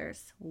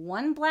binoculars,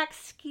 1 black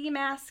ski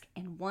mask,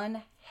 and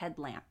 1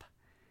 headlamp.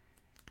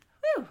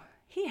 Whew.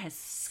 He has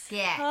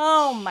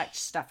so much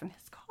stuff in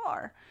his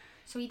car.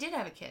 So he did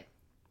have a kid.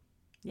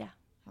 Yeah.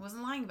 I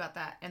wasn't lying about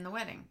that in the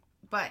wedding.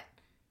 But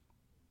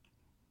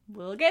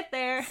we'll get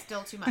there.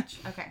 Still too much.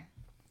 Okay.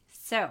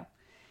 So,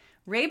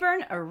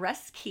 Rayburn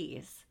arrests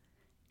Keys,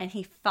 and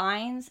he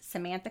finds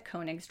Samantha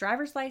Koenig's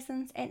driver's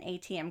license and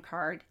ATM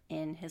card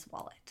in his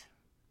wallet.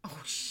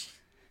 Oh, shit.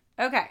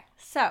 Okay,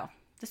 so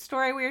the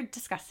story we're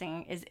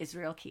discussing is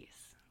Israel Keys,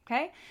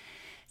 okay?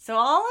 So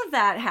all of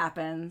that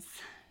happens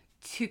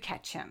to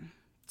catch him.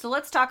 So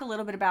let's talk a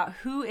little bit about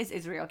who is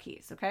Israel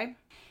Keys, okay?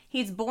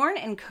 He's born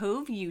in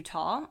Cove,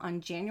 Utah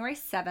on January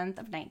 7th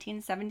of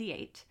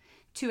 1978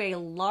 to a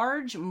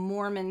large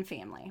Mormon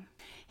family.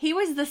 He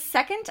was the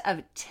second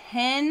of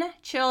 10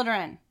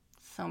 children.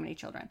 So many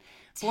children.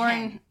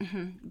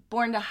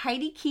 Born to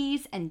Heidi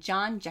Keys and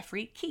John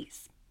Jeffrey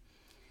Keys.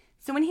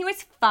 So when he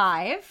was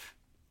 5,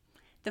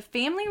 the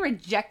family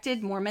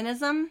rejected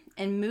Mormonism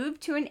and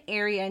moved to an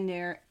area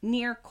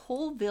near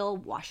Colville,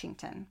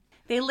 Washington.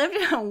 They lived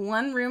in a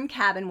 1-room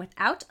cabin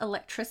without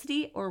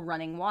electricity or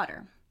running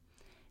water.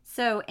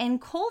 So in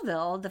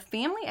Colville, the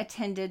family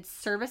attended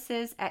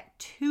services at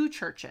 2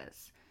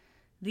 churches,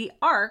 the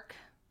Ark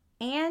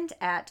and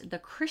at the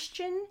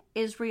Christian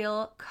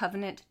Israel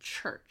Covenant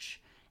Church.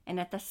 And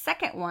at the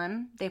second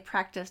one, they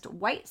practiced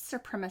white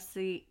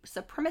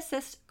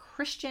supremacist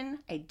Christian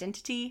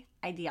identity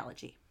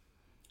ideology.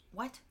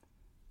 What?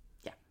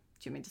 Yeah.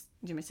 Do you want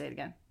me to say it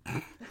again?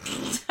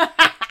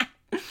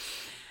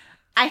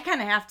 I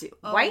kind of have to.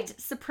 Oh. White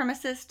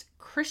supremacist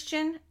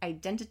Christian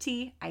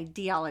identity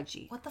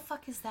ideology. What the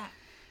fuck is that?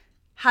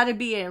 How to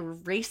be a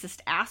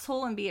racist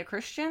asshole and be a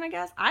Christian, I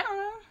guess. I don't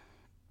know.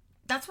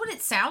 That's what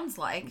it sounds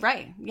like.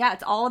 Right. Yeah,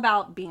 it's all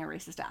about being a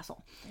racist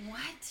asshole.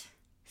 What?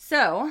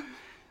 So,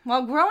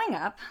 while growing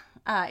up,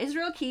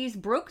 Israel Keyes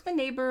broke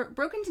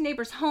into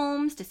neighbors'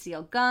 homes to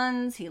steal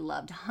guns. He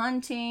loved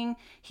hunting.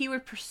 He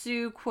would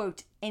pursue,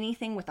 quote,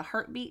 anything with a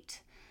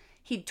heartbeat.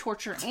 He'd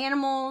torture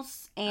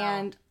animals,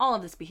 and all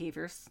of his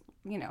behaviors,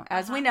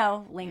 as we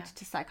know, linked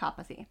to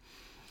psychopathy.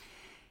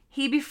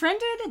 He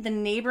befriended the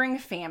neighboring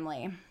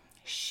family,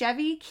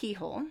 Chevy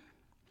Kehoe,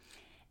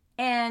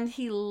 and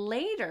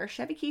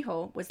Chevy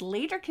Kehoe was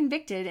later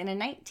convicted in a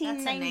 1996.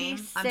 That's a name?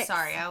 I'm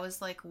sorry, I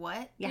was like,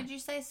 what did you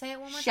say? Say it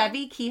one more time.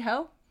 Chevy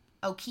Kehoe.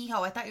 Oh,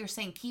 Kehoe. I thought you were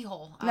saying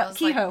keyhole. No, I was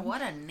Kehoe. like,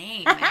 what a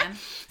name, man.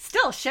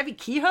 Still, Chevy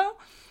Kehoe?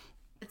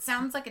 It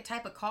sounds like a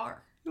type of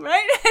car.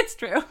 Right? It's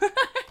true.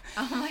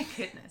 Oh, my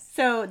goodness.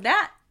 So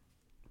that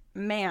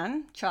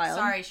child.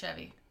 Sorry,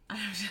 Chevy.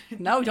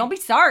 No, don't be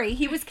sorry.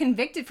 He was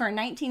convicted for a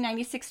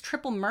 1996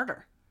 triple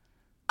murder.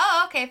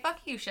 Oh, okay.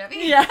 Fuck you, Chevy.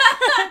 Yeah.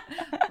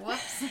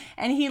 Whoops.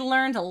 And he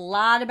learned a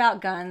lot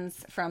about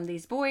guns from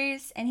these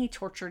boys, and he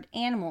tortured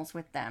animals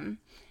with them.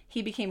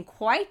 He became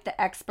quite the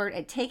expert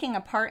at taking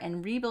apart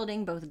and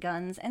rebuilding both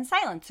guns and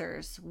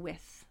silencers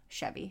with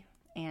Chevy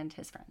and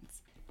his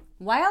friends.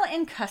 While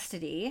in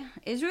custody,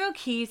 Israel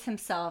Keyes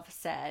himself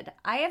said,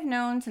 I have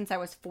known since I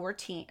was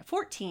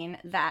 14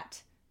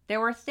 that there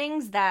were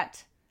things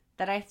that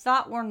I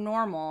thought were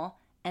normal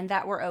and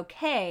that were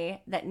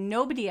okay that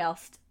nobody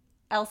else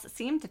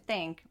seemed to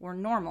think were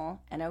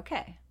normal and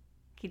okay.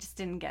 He just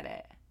didn't get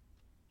it.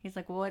 He's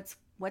like, well,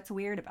 what's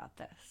weird about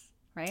this,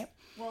 right?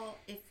 Well,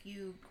 if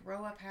you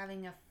grow up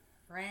having a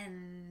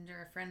friend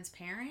or a friend's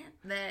parent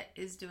that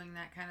is doing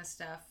that kind of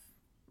stuff,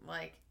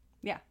 like...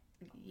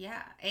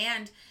 Yeah,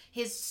 and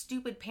his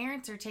stupid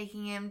parents are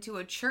taking him to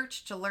a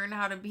church to learn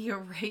how to be a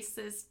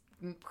racist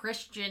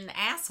Christian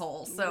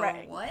asshole. So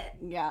what?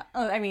 Yeah.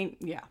 Oh, I mean,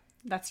 yeah,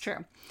 that's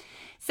true.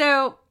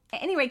 So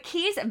anyway,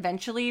 Keyes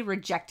eventually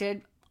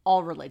rejected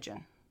all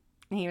religion.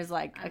 And he was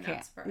like, I'm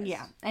not surprised.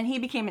 Yeah. And he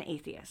became an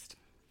atheist.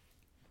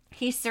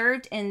 He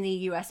served in the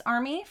U.S.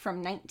 Army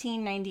from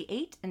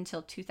 1998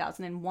 until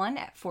 2001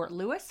 at Fort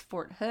Lewis,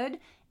 Fort Hood,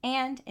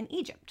 and in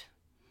Egypt.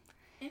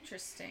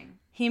 Interesting.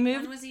 He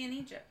moved. When was he in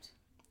Egypt?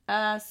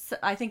 So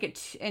I think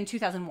in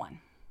 2001.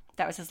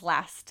 That was his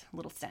last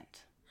little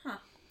stint. Huh.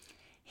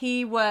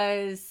 He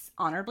was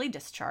honorably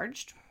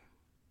discharged.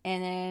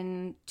 And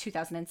in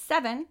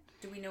 2007...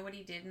 Do we know what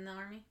he did in the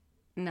Army?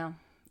 No.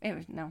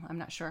 No, I'm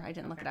not sure. I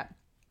didn't look it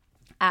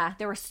up.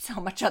 There was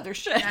so much other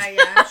shit.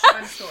 Yeah,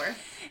 I'm sure.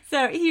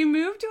 So he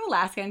moved to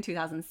Alaska in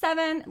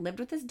 2007, lived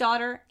with his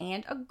daughter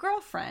and a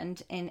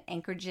girlfriend in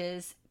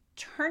Anchorage's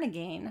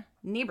Turnagain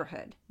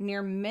neighborhood,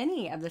 near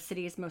many of the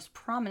city's most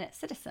prominent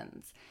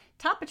citizens,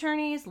 top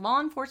attorneys, law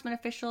enforcement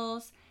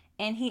officials,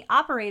 and he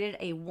operated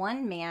a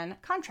one-man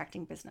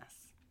contracting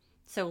business.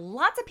 So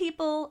lots of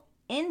people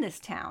in this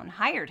town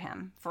hired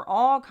him for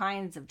all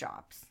kinds of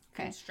jobs.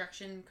 Okay.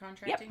 Construction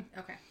contracting?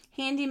 Yep. Okay.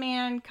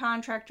 Handyman,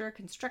 contractor,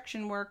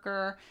 construction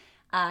worker.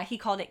 He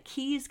called it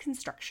Keyes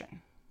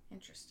Construction.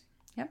 Interesting.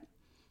 Yep.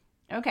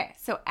 Okay,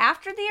 so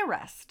after the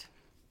arrest,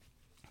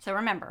 so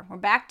remember, we're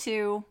back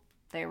to...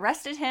 They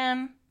arrested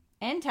him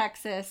in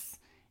Texas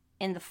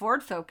in the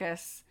Ford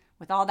Focus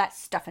with all that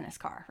stuff in his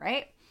car,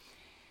 right?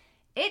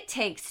 It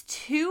takes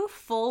 2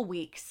 full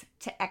weeks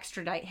to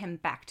extradite him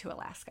back to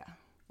Alaska.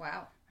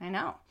 Wow. I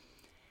know.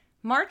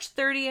 March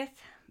 30th,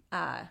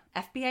 FBI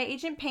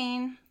agent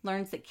Payne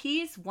learns that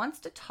Keyes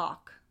wants to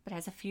talk, but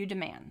has a few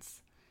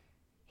demands.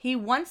 He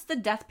wants the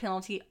death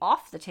penalty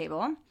off the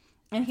table,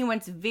 and he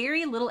wants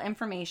very little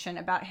information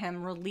about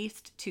him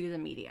released to the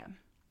media.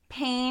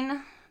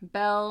 Payne,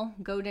 Bell,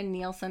 Godin,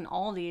 Nielsen,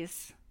 all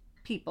these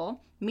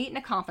people meet in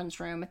a conference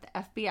room at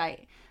the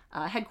FBI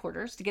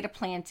headquarters to get a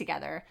plan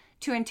together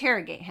to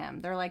interrogate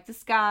him. They're like,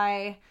 this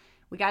guy,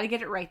 we got to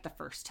get it right the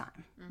first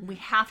time. Mm-hmm. We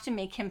have to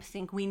make him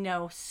think we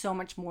know so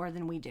much more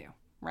than we do,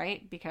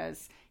 right?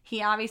 Because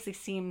he obviously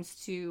seems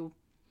to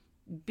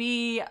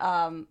be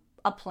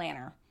a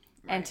planner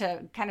and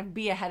to kind of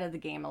be ahead of the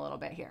game a little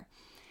bit here.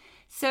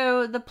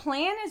 So the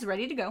plan is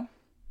ready to go.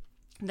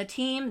 The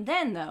team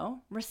then,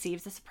 though,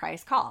 receives a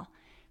surprise call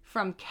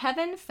from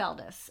Kevin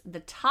Feldis, the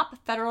top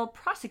federal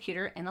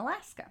prosecutor in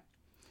Alaska.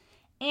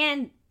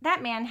 And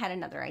that man had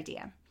another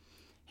idea.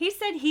 He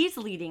said he's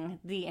leading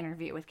the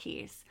interview with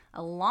Keyes,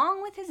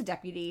 along with his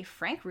deputy,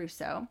 Frank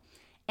Russo,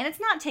 and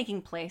it's not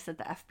taking place at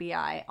the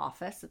FBI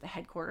office at the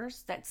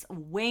headquarters. That's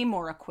way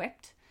more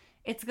equipped.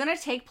 It's going to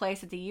take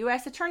place at the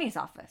U.S. Attorney's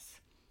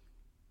Office.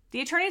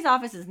 The Attorney's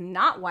Office is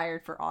not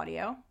wired for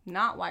audio,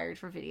 not wired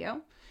for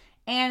video,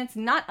 and it's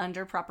not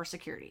under proper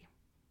security.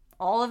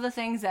 All of the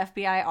things the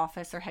FBI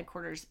office or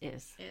headquarters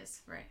is.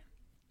 Right.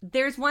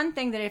 There's one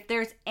thing that if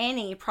there's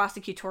any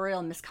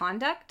prosecutorial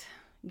misconduct,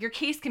 your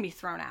case can be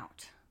thrown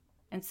out.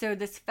 And so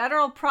this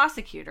federal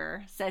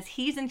prosecutor says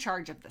he's in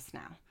charge of this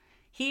now.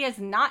 He has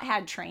not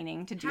had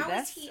training to do this. How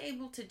is he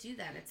able to do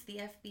that? It's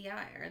the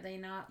FBI. Are they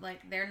not,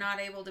 like, they're not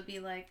able to be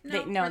like,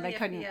 no, they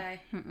couldn't.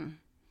 FBI.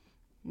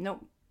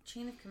 Nope.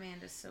 Chain of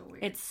command is so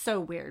weird. It's so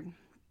weird.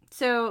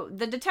 So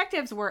the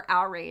detectives were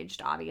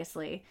outraged,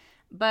 obviously.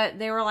 But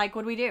they were like,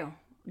 what do we do?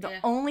 The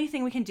only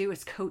thing we can do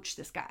is coach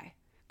this guy.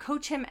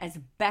 Coach him as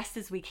best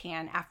as we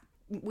can.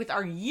 With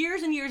our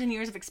years and years and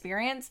years of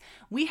experience,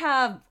 we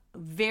have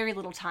very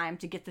little time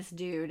to get this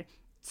dude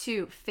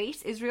to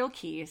face Israel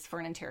Keyes for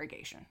an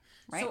interrogation.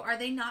 Right? So are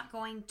they not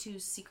going to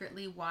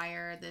secretly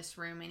wire this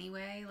room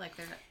anyway? Like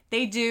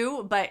They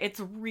do, but it's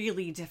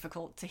really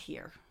difficult to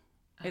hear.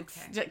 It's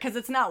because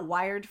it's not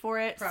wired for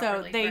it.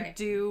 Properly, so they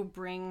do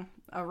bring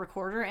a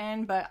recorder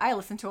in, but I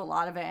listen to a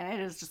lot of it and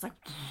it is just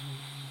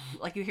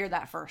like you hear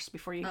that first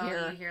before you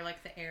hear. You hear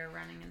like the air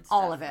running and stuff.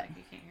 All of it. Like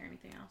you can't hear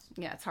anything else.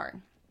 Yeah, it's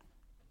hard.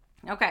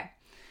 Okay.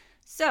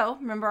 So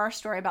remember our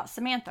story about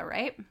Samantha,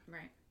 right?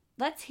 Right.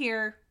 Let's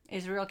hear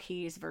Israel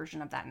Keyes'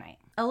 version of that night.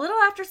 A little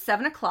after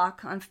 7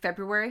 o'clock on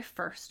February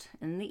 1st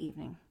in the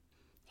evening,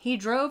 he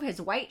drove his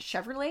white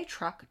Chevrolet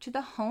truck to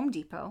the Home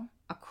Depot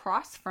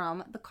across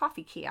from the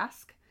coffee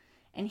kiosk,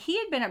 and he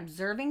had been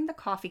observing the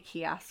coffee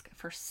kiosk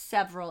for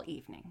several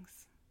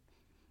evenings.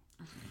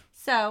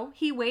 So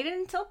he waited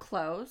until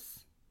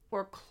close,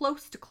 or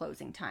close to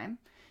closing time,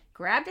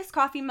 grabbed his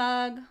coffee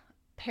mug,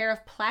 pair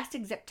of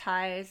plastic zip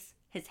ties,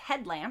 his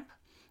headlamp,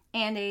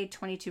 and a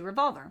 .22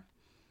 revolver.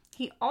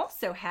 He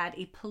also had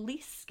a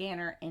police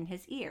scanner in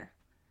his ear.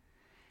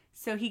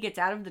 So he gets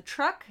out of the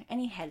truck and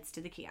he heads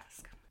to the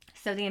kiosk.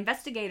 So the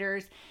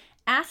investigators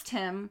asked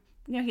him,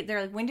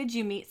 they're like, when did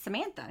you meet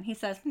Samantha? And he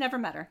says, never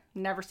met her.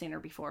 Never seen her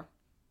before.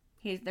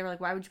 They were like,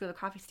 why would you go to the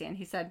coffee stand?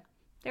 He said,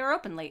 they were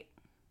open late.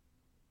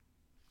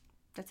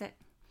 That's it.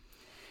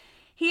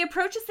 He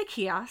approaches the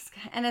kiosk,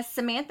 and as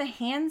Samantha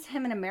hands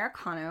him an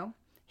Americano,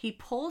 he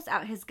pulls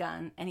out his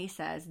gun and he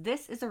says,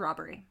 this is a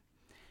robbery.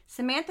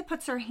 Samantha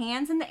puts her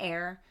hands in the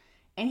air,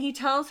 and he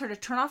tells her to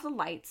turn off the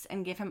lights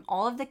and give him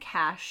all of the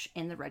cash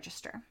in the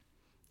register.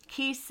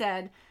 Keyes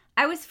said,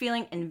 I was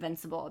feeling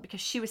invincible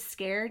because she was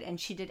scared and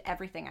she did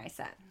everything I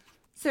said.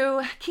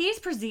 So Keyes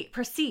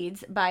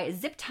proceeds by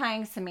zip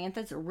tying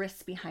Samantha's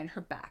wrists behind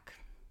her back.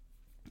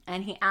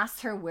 And he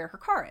asks her where her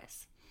car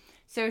is.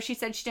 So she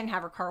said she didn't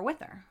have her car with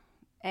her.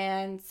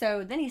 And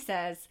so then he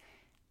says,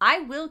 I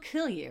will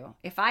kill you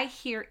if I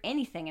hear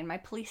anything in my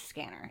police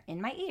scanner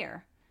in my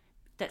ear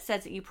that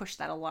says that you pushed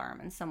that alarm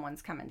and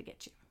someone's coming to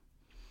get you.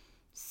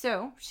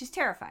 So she's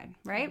terrified,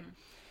 right? Mm-hmm.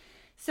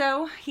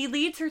 So he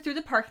leads her through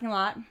the parking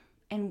lot.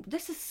 And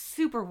this is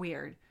super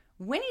weird.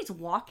 When he's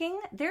walking,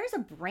 there's a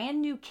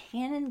brand new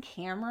Canon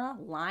camera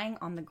lying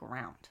on the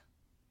ground.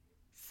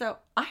 So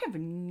I have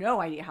no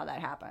idea how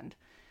that happened.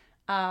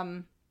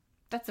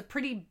 That's a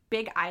pretty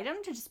big item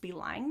to just be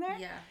lying there.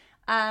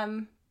 Yeah.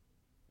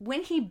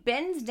 When he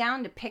bends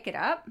down to pick it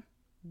up,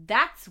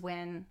 that's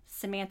when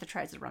Samantha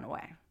tries to run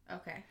away.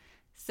 Okay.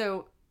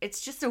 So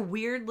it's just a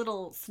weird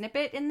little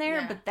snippet in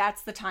there, but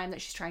that's the time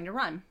that she's trying to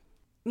run.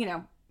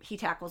 He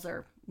tackles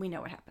her. We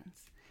know what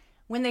happens.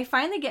 When they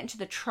finally get into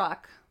the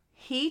truck,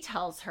 he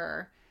tells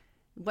her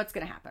what's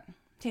going to happen.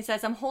 He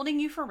says, I'm holding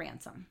you for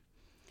ransom.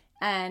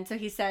 And so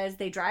he says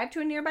they drive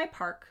to a nearby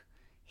park.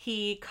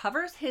 He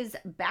covers his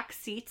back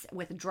seats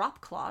with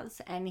drop cloths,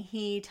 and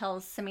he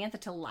tells Samantha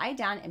to lie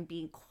down and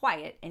be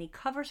quiet, and he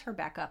covers her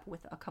back up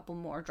with a couple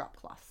more drop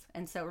cloths.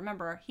 And so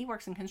remember, he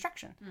works in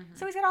construction. Mm-hmm.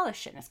 So he's got all this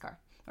shit in his car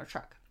or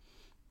truck.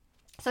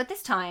 So at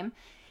this time,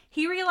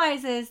 he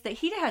realizes that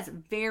he has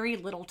very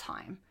little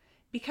time,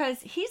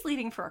 because he's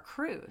leaving for a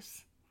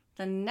cruise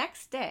the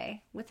next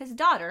day with his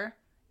daughter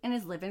and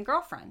his live-in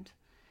girlfriend.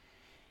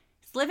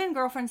 His live-in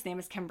girlfriend's name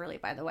is Kimberly,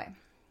 by the way.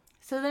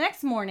 So the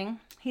next morning,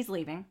 he's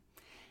leaving,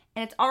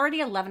 and it's already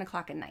 11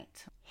 o'clock at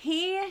night.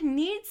 He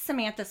needs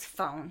Samantha's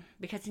phone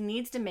because he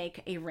needs to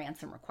make a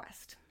ransom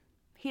request.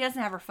 He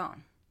doesn't have her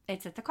phone.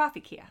 It's at the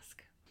coffee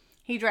kiosk.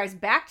 He drives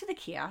back to the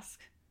kiosk.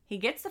 He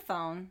gets the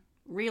phone,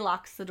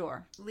 relocks the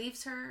door.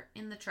 Leaves her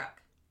in the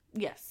truck.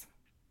 Yes.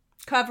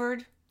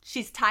 Covered.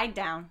 She's tied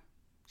down.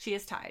 She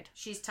is tied.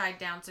 She's tied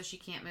down so she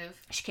can't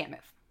move? She can't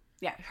move.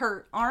 Yeah,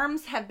 her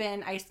arms have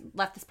been, I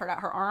left this part out,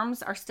 her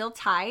arms are still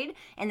tied,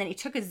 and then he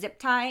took a zip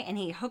tie and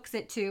he hooks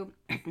it to,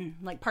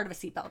 like, part of a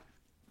seatbelt.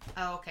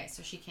 Oh, okay,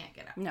 so she can't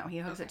get up. No, he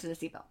hooks it to the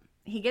seatbelt.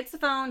 He gets the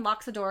phone,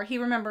 locks the door. He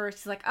remembers,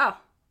 he's like, oh,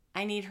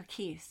 I need her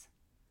keys.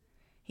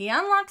 He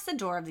unlocks the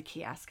door of the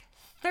kiosk,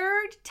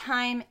 third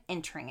time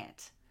entering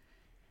it,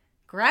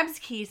 grabs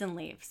keys and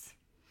leaves.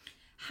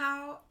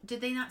 How?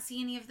 Did they not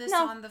see any of this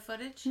on the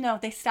footage? No,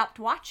 they stopped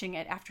watching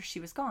it after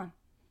she was gone.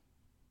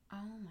 Oh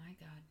my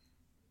God.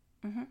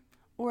 Mm-hmm.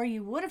 Or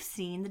you would have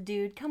seen the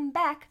dude come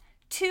back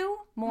 2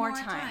 more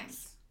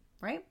times.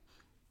 Right?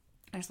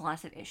 There's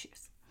lots of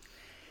issues.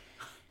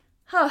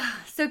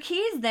 So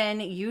Keyes then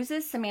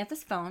uses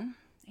Samantha's phone.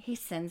 He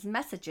sends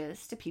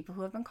messages to people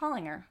who have been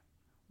calling her.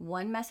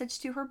 One message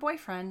to her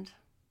boyfriend.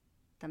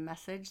 The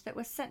message that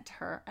was sent to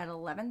her at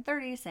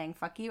 11:30 saying,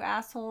 fuck you,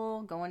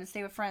 asshole, going to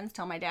stay with friends,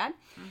 tell my dad.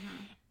 Mm-hmm.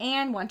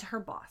 And one to her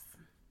boss.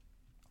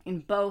 In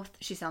both,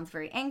 she sounds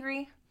very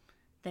angry.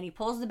 Then he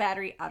pulls the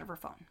battery out of her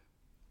phone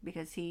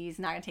because he's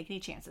not going to take any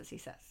chances, he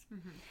says.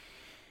 Mm-hmm.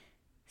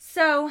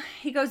 So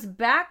he goes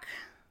back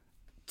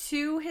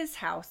to his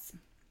house,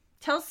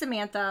 tells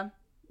Samantha,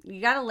 you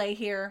got to lay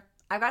here.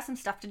 I've got some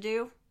stuff to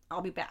do.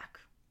 I'll be back.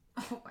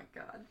 Oh my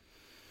God.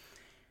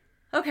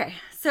 Okay,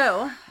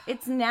 so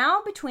it's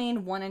now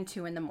between 1 and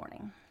 2 in the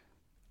morning.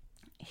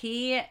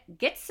 He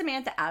gets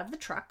Samantha out of the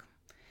truck.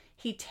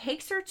 He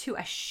takes her to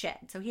a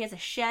shed. So he has a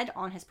shed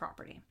on his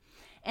property.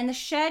 And the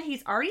shed,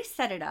 he's already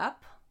set it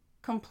up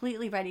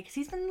completely ready because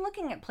he's been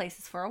looking at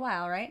places for a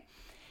while, right?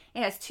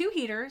 It has 2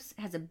 heaters.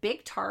 It has a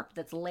big tarp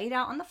that's laid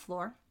out on the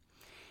floor.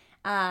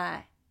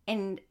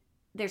 And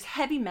there's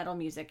heavy metal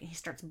music, and he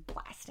starts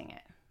blasting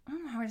it. I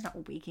don't know how he's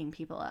not waking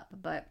people up,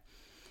 but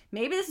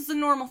maybe this is a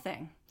normal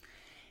thing.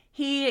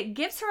 He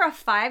gives her a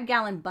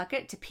 5-gallon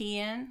bucket to pee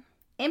in,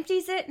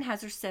 empties it, and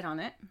has her sit on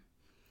it.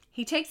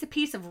 He takes a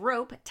piece of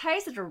rope,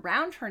 ties it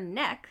around her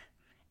neck,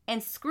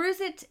 and screws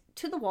it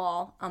to the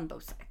wall on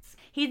both sides.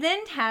 He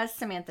then has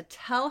Samantha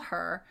tell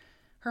her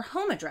her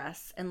home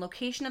address and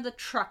location of the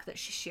truck that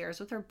she shares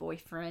with her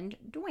boyfriend,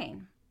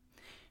 Dwayne.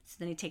 So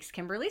then he takes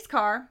Kimberly's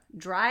car,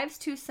 drives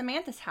to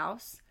Samantha's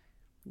house,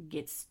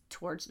 gets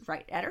towards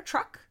right at her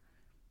truck,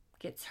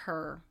 gets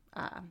her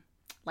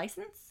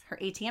license, her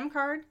ATM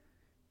card,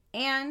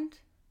 and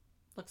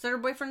looks at her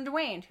boyfriend,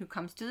 Dwayne, who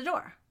comes to the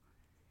door.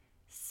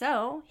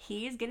 So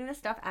he's getting the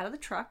stuff out of the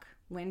truck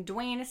when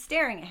Dwayne is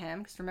staring at him.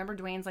 Because remember,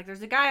 Dwayne's like,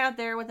 there's a guy out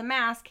there with a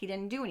mask. He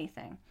didn't do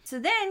anything. So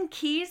then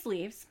Keyes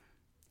leaves.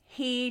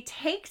 He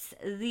takes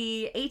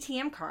the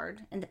ATM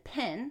card and the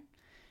PIN,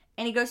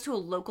 and he goes to a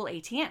local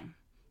ATM,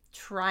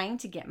 trying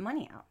to get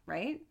money out,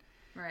 right?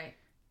 Right.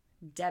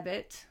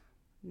 Debit,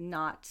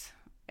 not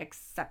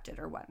accepted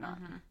or whatnot.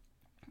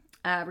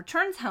 Mm-hmm.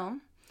 Returns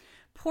home,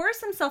 pours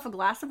himself a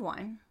glass of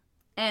wine,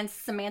 and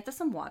Samantha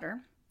some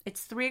water.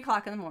 It's 3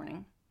 o'clock in the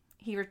morning.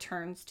 He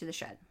returns to the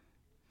shed.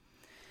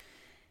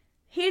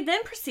 He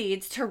then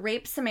proceeds to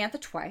rape Samantha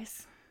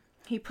twice.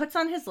 He puts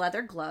on his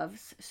leather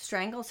gloves,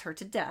 strangles her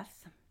to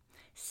death,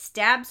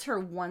 stabs her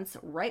once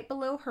right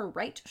below her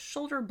right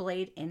shoulder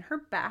blade in her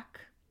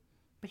back,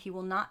 but he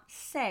will not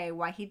say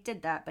why he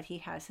did that, but he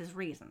has his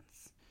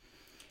reasons.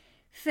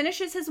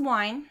 Finishes his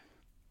wine,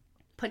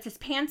 puts his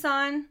pants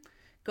on,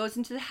 goes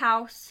into the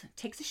house,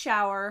 takes a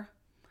shower,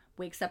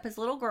 wakes up his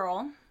little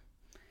girl,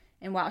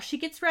 and while she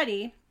gets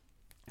ready,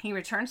 he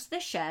returns to the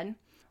shed,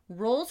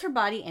 rolls her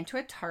body into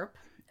a tarp,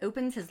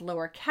 opens his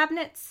lower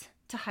cabinets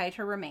to hide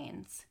her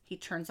remains. He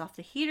turns off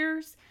the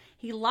heaters,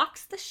 he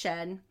locks the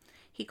shed,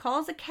 he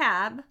calls a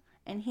cab,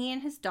 and he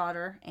and his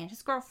daughter and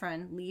his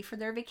girlfriend leave for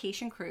their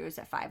vacation cruise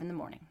at 5 in the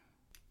morning.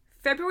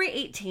 February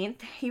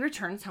 18th, he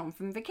returns home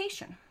from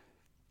vacation.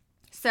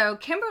 So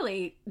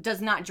Kimberly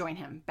does not join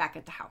him back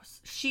at the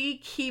house. She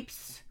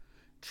keeps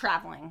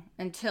traveling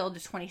until the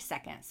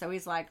 22nd. So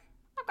he's like,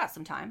 I've got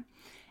some time.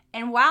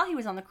 And while he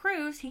was on the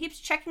cruise, he keeps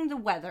checking the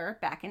weather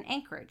back in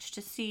Anchorage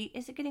to see,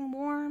 is it getting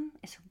warm?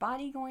 Is her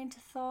body going to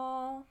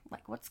thaw?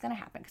 Like, what's going to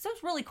happen? Because it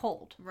was really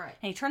cold. Right.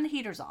 And he turned the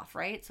heaters off,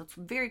 right? So it's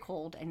very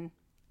cold, and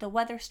the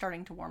weather's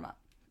starting to warm up.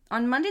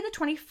 On Monday the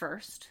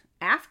 21st,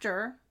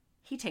 after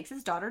he takes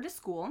his daughter to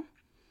school,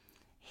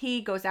 he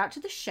goes out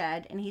to the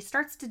shed, and he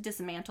starts to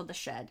dismantle the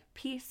shed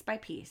piece by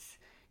piece,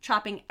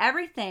 chopping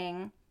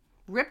everything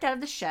ripped out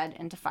of the shed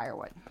into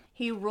firewood.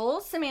 He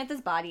rolls Samantha's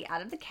body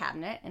out of the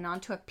cabinet and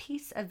onto a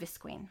piece of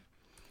visqueen.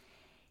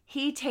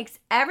 He takes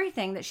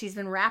everything that she's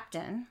been wrapped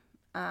in,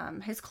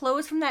 his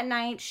clothes from that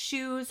night,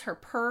 shoes, her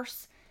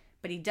purse,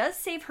 but he does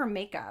save her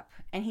makeup,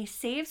 and he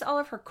saves all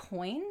of her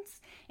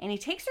coins, and he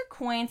takes her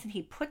coins and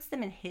he puts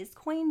them in his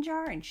coin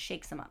jar and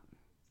shakes them up.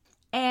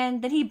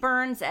 And then he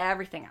burns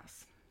everything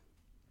else.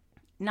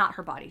 Not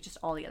her body, just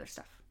all the other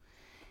stuff.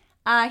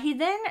 He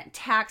then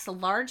tacks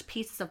large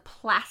pieces of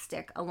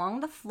plastic along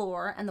the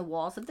floor and the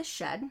walls of the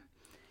shed.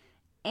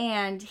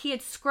 And he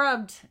had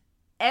scrubbed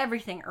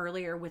everything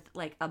earlier with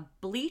like a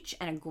bleach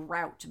and a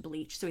grout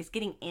bleach. So he's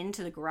getting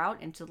into the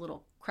grout, into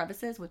little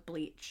crevices with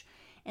bleach.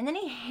 And then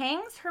he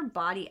hangs her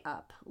body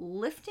up,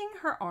 lifting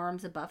her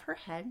arms above her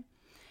head,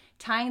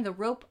 tying the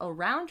rope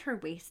around her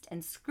waist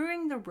and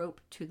screwing the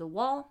rope to the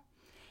wall.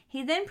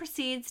 He then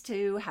proceeds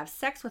to have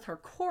sex with her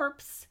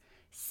corpse,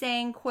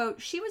 saying,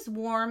 quote, she was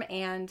warm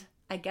and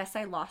I guess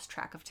I lost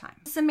track of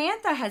time.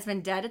 Samantha has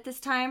been dead at this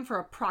time for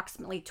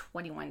approximately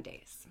 21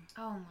 days.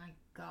 Oh my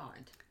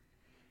God.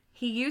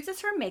 He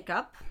uses her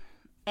makeup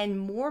and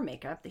more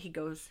makeup that he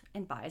goes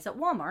and buys at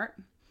Walmart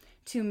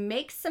to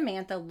make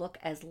Samantha look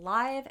as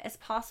live as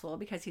possible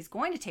because he's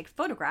going to take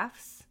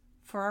photographs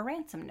for a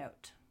ransom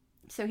note.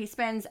 So he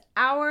spends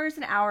hours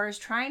and hours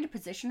trying to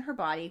position her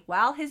body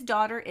while his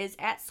daughter is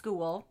at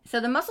school. So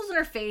the muscles in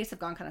her face have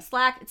gone kind of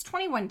slack. It's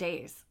 21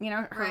 days. You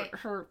know,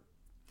 her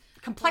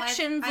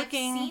complexion's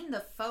looking... I've seen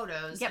the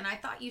photos, yep. And I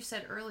thought you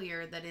said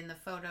earlier that in the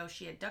photo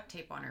she had duct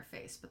tape on her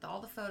face. But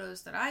all the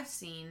photos that I've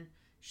seen,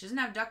 she doesn't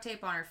have duct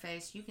tape on her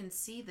face. You can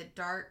see the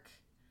dark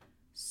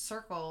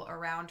circle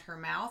around her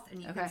mouth,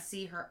 and you can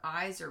see her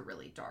eyes are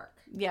really dark.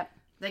 Yep.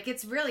 Like,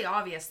 it's really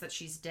obvious that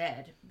she's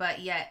dead,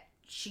 but yet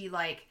she,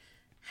 like...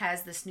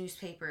 has this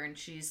newspaper and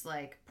she's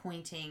like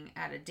pointing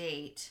at a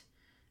date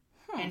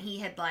and he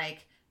had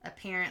like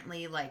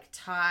apparently like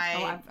tied.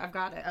 Oh, I've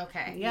got it.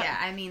 Okay. Yep. Yeah.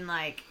 I mean,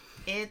 like,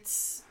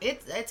 It's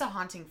a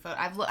haunting photo.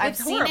 I've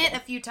seen it a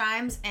few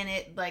times, and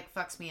it like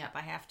fucks me up.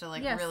 I have to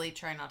really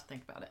try not to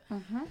think about it.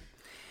 Mm-hmm.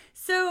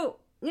 So,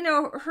 you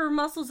know, her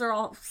muscles are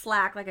all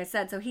slack, like I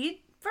said. So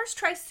he first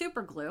tries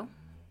super glue.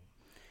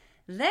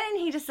 Then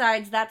he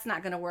decides that's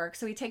not going to work.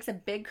 So he takes a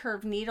big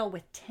curved needle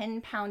with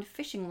 10-pound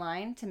fishing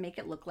line to make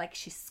it look like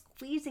she's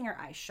squeezing her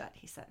eyes shut,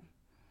 he said.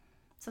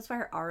 So that's why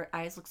her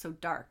eyes look so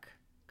dark,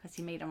 because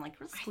he made them like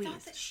real squeezed. I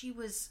thought that she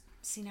was...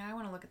 See, now I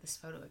want to look at this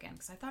photo again,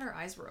 because I thought her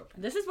eyes were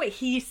open. This is what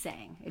he's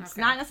saying. It's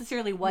not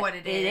necessarily what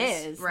it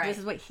is. Right. This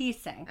is what he's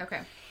saying.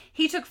 Okay.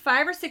 He took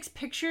 5 or 6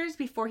 pictures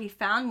before he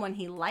found one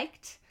he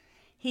liked.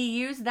 He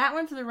used that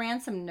one for the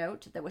ransom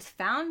note that was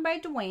found by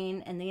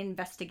Dwayne and the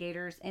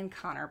investigators in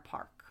Connor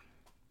Park.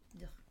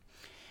 Ugh.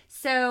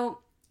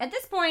 So, at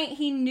this point,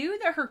 he knew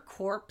that her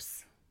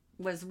corpse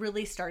was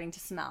really starting to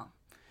smell.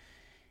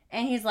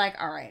 And he's like,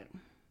 all right,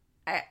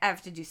 I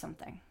have to do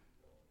something.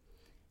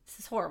 This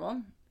is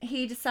horrible.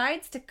 He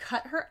decides to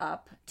cut her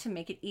up to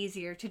make it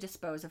easier to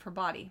dispose of her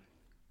body.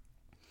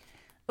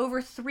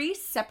 Over 3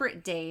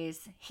 separate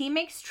days, he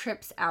makes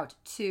trips out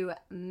to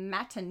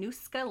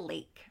Matanuska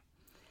Lake.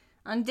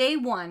 On day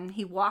 1,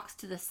 he walks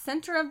to the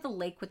center of the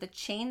lake with a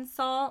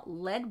chainsaw,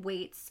 lead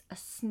weights, a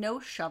snow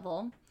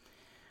shovel,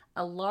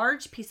 a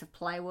large piece of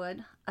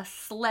plywood, a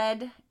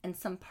sled, and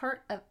some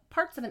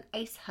parts of an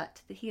ice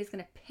hut that he is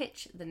going to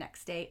pitch the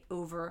next day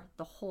over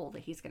the hole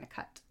that he's going to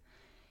cut.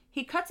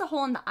 He cuts a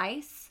hole in the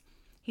ice.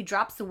 He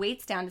drops the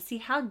weights down to see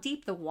how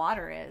deep the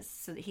water is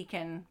so that he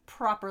can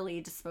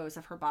properly dispose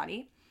of her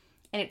body.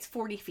 And it's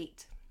 40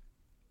 feet.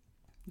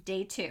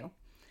 Day 2.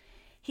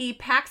 He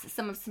packs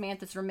some of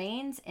Samantha's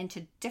remains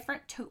into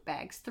different tote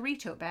bags, 3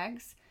 tote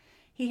bags.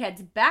 He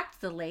heads back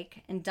to the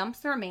lake and dumps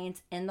the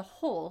remains in the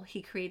hole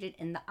he created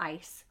in the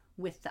ice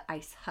with the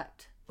ice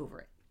hut over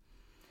it.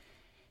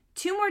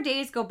 2 more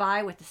days go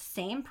by with the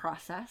same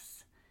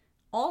process.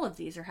 All of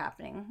these are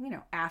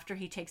happening, after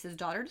he takes his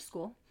daughter to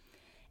school.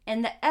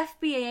 And the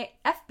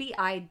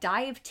FBI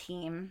dive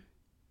team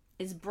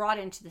is brought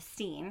into the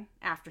scene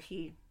after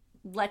he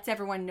lets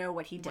everyone know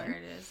what he did. Where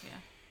it is,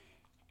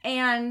 yeah.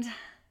 And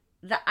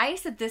the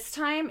ice at this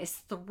time is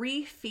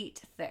 3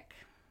 feet thick.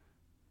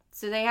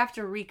 So they have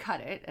to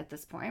recut it at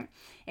this point.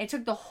 It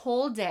took the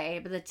whole day,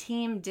 but the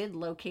team did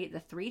locate the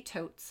 3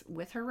 totes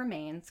with her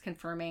remains,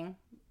 confirming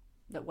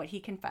that what he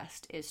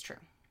confessed is true.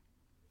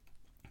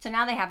 So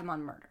now they have him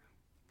on murder.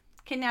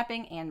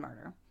 Kidnapping and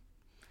murder.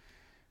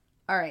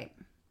 All right.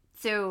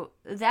 So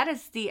that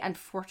is the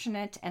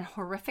unfortunate and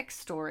horrific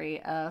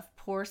story of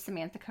poor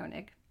Samantha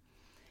Koenig.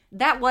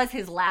 That was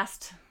his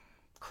last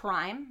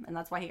crime, and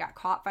that's why he got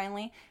caught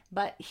finally.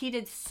 But he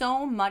did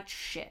so much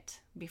shit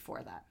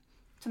before that.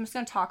 So I'm just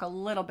going to talk a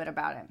little bit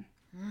about it.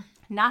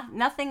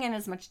 Nothing in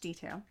as much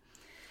detail.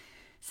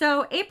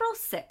 So April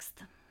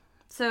 6th.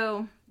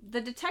 So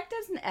the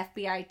detectives and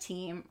the FBI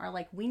team are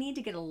like, we need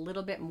to get a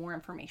little bit more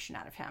information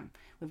out of him.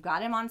 We've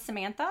got him on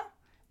Samantha,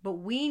 but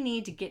we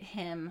need to get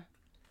him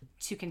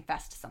to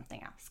confess to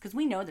something else, because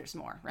we know there's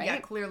more, right? Yeah,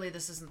 clearly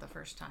this isn't the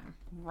first time.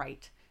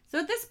 Right. So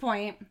at this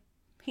point,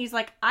 he's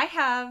like, I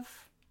have,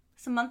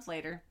 some months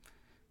later,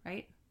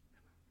 right?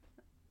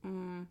 A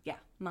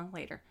month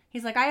later.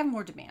 He's like, I have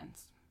more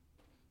demands.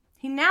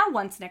 He now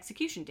wants an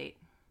execution date.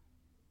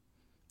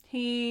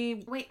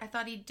 Wait, I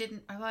thought he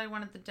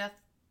wanted the death...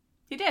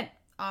 He did.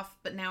 Off,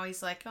 but now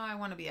he's like, oh, I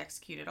want to be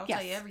executed. I'll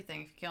tell you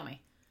everything if you kill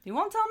me. He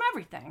won't tell him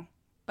everything,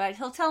 but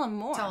he'll tell him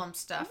more. Tell him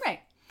stuff.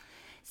 Right.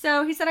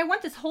 So he said, I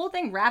want this whole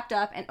thing wrapped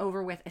up and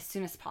over with as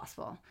soon as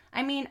possible.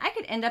 I mean, I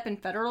could end up in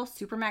federal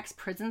supermax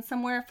prison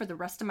somewhere for the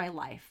rest of my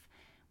life,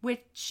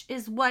 which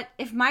is what,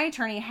 if my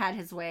attorney had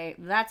his way,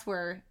 that's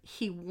where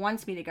he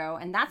wants me to go,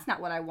 and that's not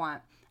what I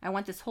want. I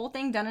want this whole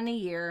thing done in a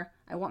year.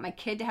 I want my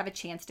kid to have a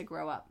chance to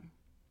grow up.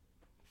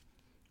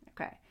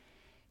 Okay.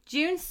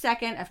 June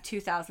 2nd of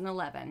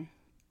 2011.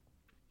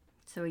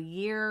 So a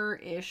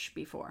year-ish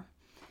before.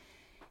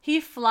 He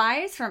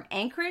flies from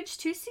Anchorage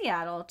to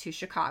Seattle to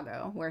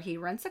Chicago, where he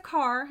rents a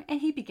car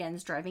and he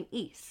begins driving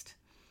east.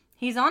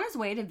 He's on his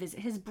way to visit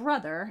his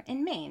brother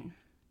in Maine,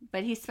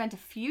 but he spent a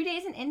few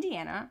days in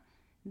Indiana,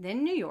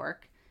 then New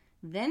York,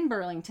 then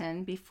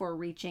Burlington before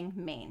reaching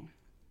Maine.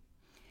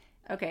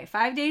 Okay,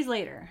 5 days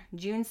later,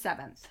 June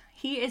 7th,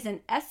 he is in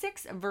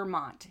Essex,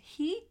 Vermont.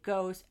 He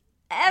goes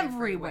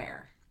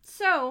everywhere.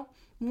 So,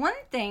 one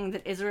thing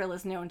that Israel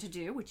is known to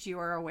do, which you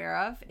are aware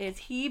of, is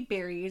he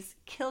buries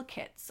kill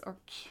kits or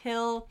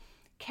kill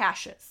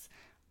caches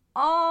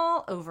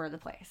all over the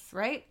place,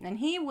 right? And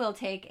he will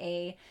take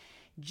a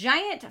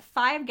giant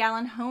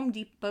 5-gallon Home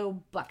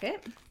Depot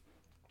bucket.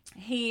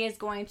 He is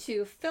going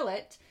to fill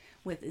it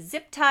with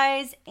zip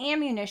ties,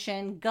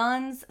 ammunition,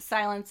 guns,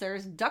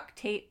 silencers, duct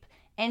tape,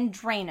 and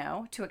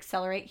Drano to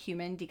accelerate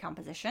human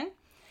decomposition.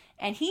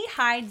 And he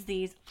hides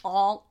these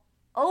all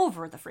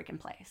over the freaking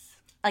place.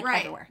 Like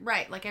everywhere.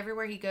 Right. Like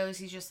everywhere he goes,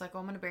 he's just like, oh,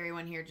 I'm going to bury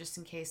one here just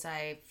in case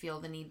I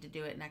feel the need to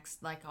do it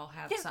next. Like I'll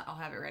have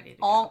it ready to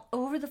go. All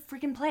over the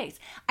freaking place.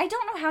 I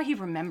don't know how he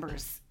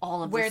remembers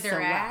all of where this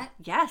they're so at. Well.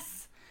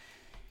 Yes.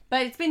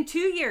 But it's been 2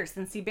 years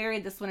since he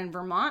buried this one in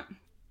Vermont.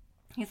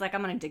 He's like,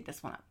 I'm going to dig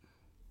this one up.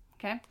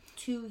 Okay?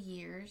 2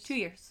 years. 2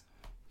 years.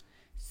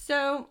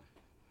 So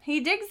he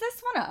digs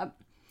this one up.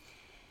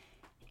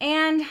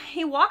 And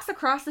he walks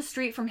across the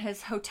street from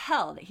his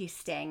hotel that he's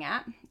staying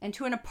at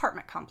into an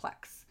apartment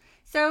complex.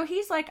 So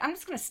he's like, I'm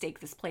just going to stake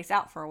this place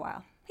out for a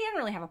while. He doesn't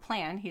really have a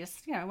plan. He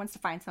just, wants to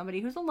find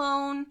somebody who's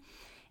alone.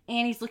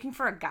 And he's looking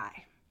for a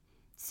guy.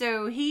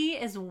 So he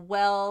is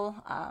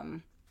well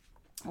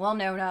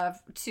known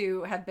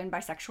to have been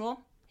bisexual.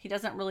 He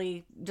doesn't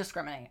really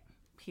discriminate.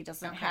 He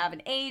doesn't have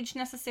an age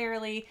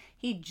necessarily.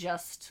 He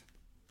just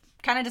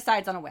kind of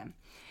decides on a whim.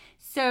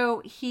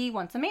 So he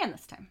wants a man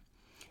this time.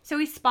 So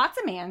he spots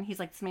a man. He's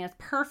like, this man is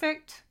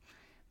perfect.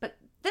 But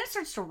then it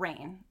starts to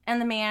rain.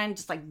 And the man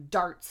just like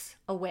darts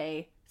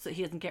away so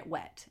he doesn't get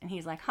wet. And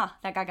he's like,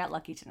 that guy got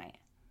lucky tonight.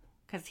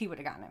 Because he would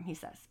have gotten him, he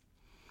says.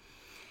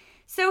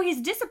 So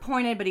he's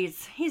disappointed, but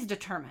he's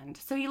determined.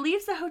 So he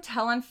leaves the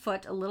hotel on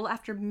foot a little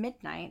after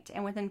midnight.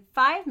 And within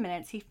 5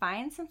 minutes, he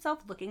finds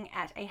himself looking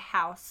at a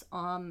house.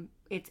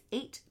 It's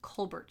 8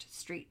 Colbert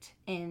Street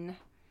in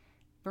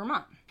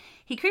Vermont.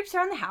 He creeps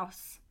around the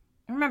house.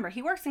 And remember,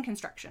 he works in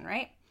construction,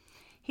 right?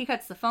 He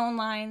cuts the phone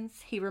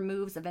lines, he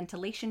removes a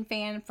ventilation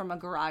fan from a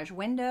garage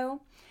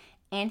window,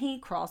 and he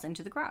crawls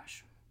into the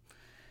garage.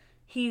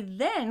 He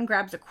then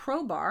grabs a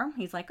crowbar.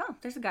 He's like,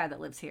 there's a guy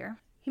that lives here.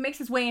 He makes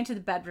his way into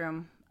the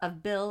bedroom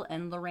of Bill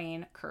and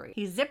Lorraine Curry.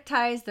 He zip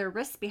ties their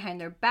wrists behind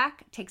their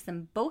back, takes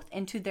them both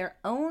into their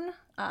own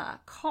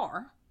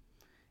car,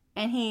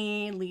 and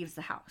he leaves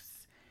the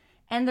house.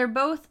 And they're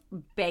both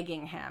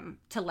begging him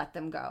to let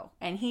them go.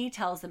 And he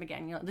tells them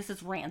again, this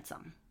is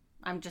ransom.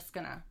 I'm just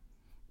gonna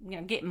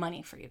get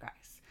money for you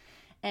guys.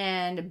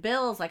 And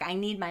Bill's like, I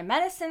need my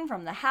medicine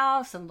from the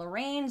house. And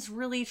Lorraine's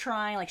really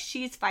trying. Like,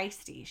 she's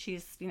feisty.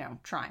 She's,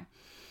 trying.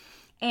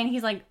 And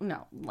he's like,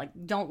 no,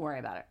 don't worry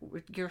about it.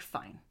 You're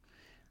fine.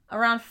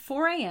 Around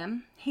 4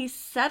 a.m., he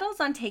settles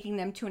on taking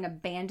them to an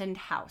abandoned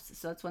house.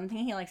 So that's one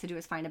thing he likes to do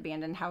is find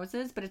abandoned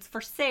houses. But it's for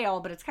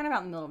sale, but it's kind of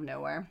out in the middle of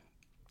nowhere.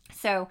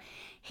 So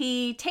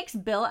he takes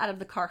Bill out of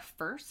the car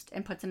first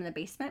and puts him in the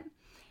basement.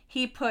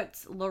 He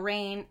puts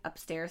Lorraine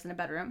upstairs in a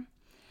bedroom.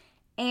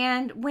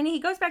 And when he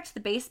goes back to the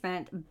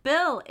basement,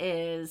 Bill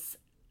is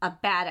a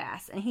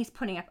badass and he's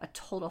putting up a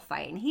total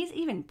fight. And he's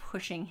even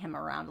pushing him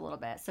around a little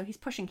bit. So he's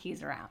pushing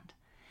Keys around.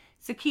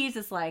 So Keys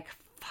is like,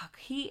 fuck,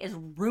 he is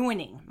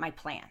ruining my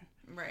plan.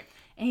 Right.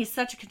 And he's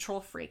such a control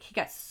freak. He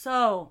got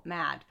so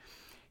mad.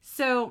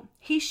 So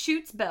he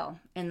shoots Bill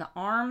in the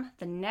arm,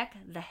 the neck,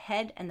 the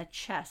head, and the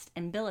chest.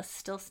 And Bill is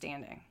still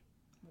standing.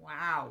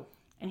 Wow.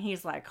 And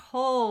he's like,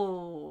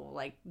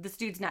 this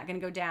dude's not going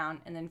to go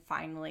down. And then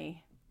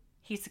finally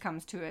he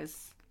succumbs to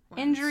his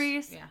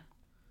injuries. Yeah.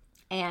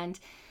 And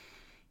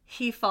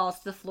he falls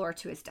to the floor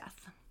to his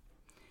death.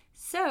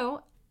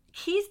 So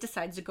Keys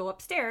decides to go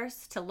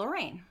upstairs to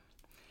Lorraine.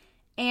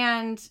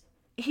 And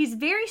he's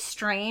very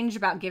strange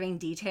about giving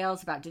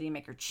details about did he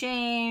make her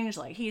change.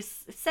 Like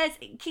Keys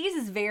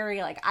is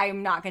very like,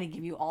 I'm not going to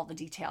give you all the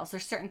details.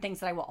 There's certain things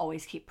that I will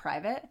always keep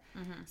private.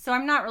 Mm-hmm. So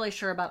I'm not really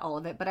sure about all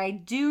of it. But I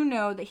do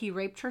know that he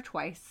raped her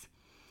twice.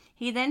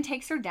 He then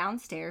takes her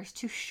downstairs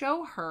to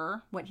show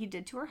her what he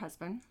did to her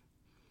husband.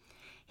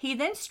 He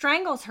then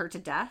strangles her to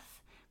death,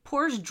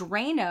 pours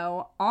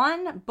Drano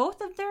on both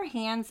of their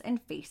hands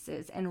and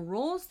faces, and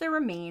rolls their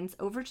remains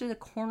over to the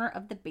corner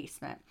of the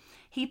basement.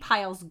 He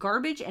piles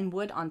garbage and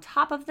wood on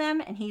top of them,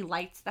 and he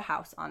lights the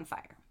house on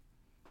fire.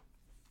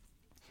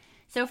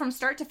 So from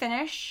start to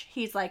finish,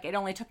 he's like, it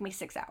only took me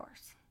 6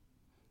 hours.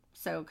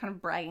 So kind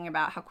of bragging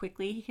about how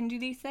quickly he can do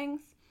these things.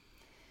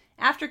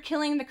 After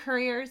killing the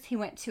Curriers, he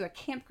went to a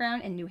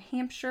campground in New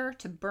Hampshire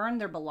to burn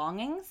their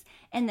belongings,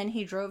 and then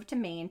he drove to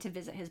Maine to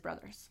visit his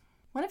brothers.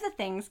 One of the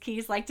things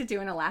Keys liked to do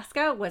in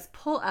Alaska was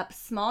pull up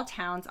small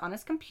towns on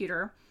his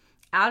computer,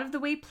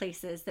 out-of-the-way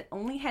places that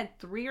only had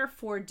 3 or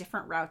 4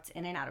 different routes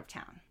in and out of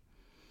town.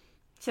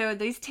 So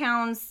these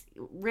towns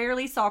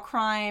rarely saw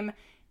crime.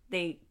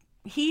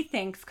 He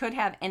thinks, could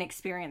have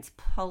inexperienced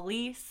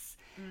police.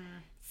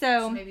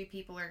 So maybe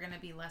people are going to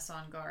be less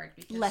on guard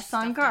because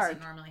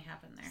doesn't normally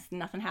happen there.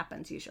 Nothing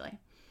happens usually.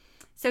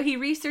 So he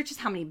researches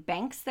how many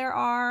banks there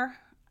are,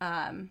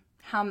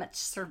 how much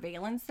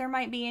surveillance there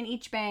might be in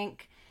each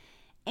bank,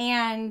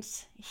 and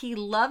he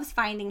loves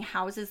finding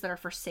houses that are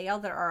for sale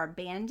that are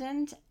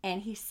abandoned.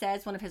 And he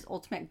says one of his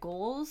ultimate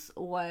goals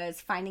was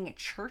finding a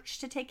church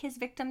to take his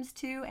victims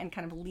to and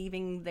kind of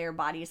leaving their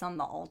bodies on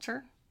the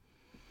altar.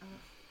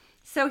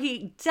 So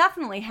he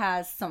definitely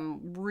has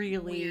some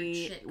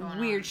really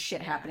weird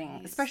shit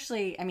happening.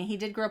 Especially, he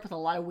did grow up with a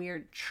lot of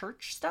weird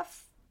church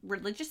stuff,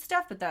 religious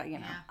stuff, but that,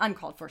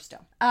 uncalled for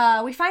still.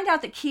 We find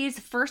out that Keys'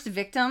 first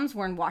victims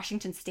were in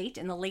Washington State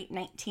in the late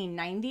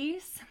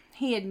 1990s.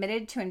 He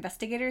admitted to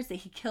investigators that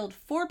he killed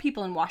 4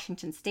 people in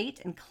Washington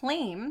State and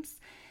claims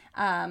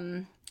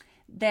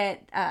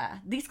that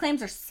these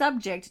claims are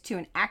subject to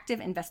an active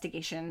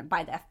investigation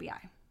by the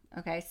FBI.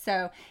 Okay,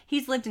 so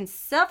he's lived in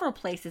several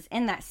places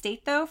in that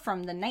state, though,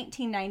 from the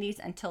 1990s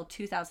until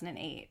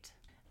 2008.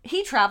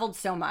 He traveled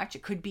so much,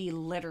 it could be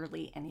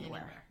literally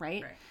anywhere,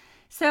 right?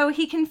 So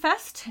he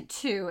confessed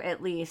to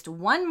at least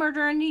one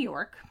murder in New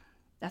York.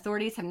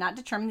 Authorities have not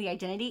determined the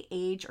identity,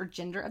 age, or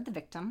gender of the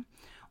victim,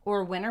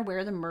 or when or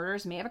where the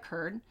murders may have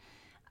occurred.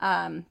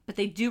 But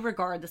they do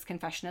regard this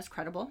confession as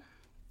credible.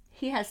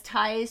 He has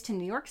ties to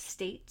New York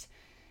State.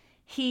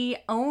 He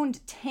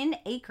owned 10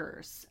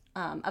 acres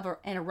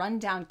in a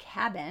rundown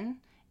cabin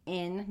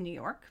in New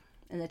York,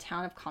 in the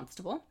town of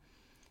Constable.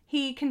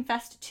 He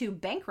confessed to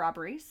bank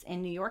robberies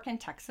in New York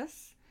and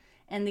Texas.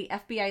 And the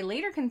FBI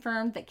later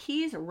confirmed that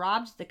Keyes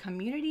robbed the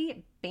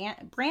Community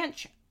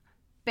Branch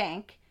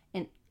Bank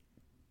in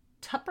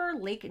Tupper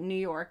Lake, New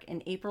York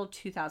in April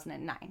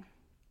 2009.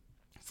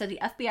 So the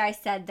FBI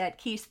said that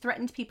Keyes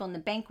threatened people in the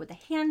bank with a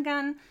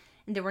handgun,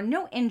 and there were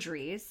no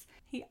injuries.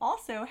 He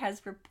also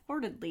has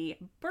reportedly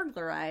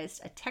burglarized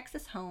a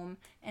Texas home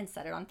and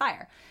set it on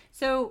fire.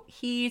 So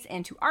he's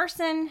into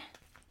arson,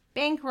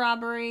 bank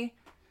robbery,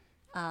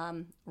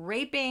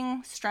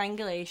 raping,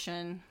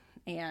 strangulation,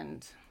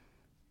 and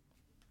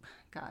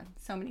God,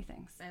 so many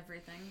things.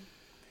 Everything.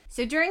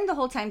 So during the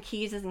whole time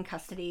Keyes is in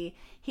custody,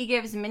 he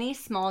gives many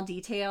small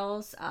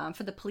details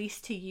for the police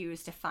to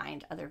use to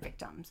find other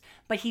victims.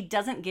 But he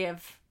doesn't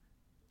give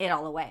it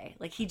all away.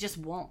 Like, he just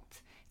won't.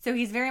 So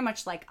he's very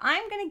much like,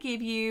 I'm going to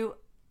give you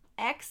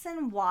X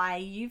and Y,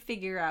 you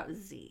figure out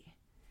Z.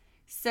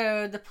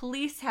 So the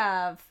police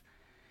they're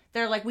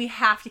like, we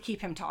have to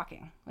keep him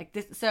talking. Like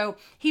this. So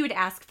he would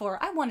ask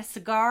for, I want a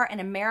cigar,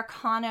 an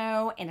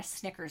Americano, and a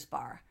Snickers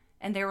bar.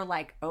 And they were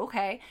like,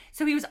 okay.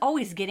 So he was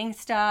always getting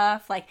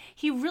stuff. Like,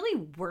 he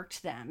really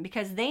worked them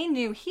because they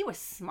knew he was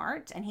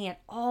smart and he had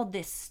all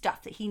this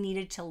stuff that he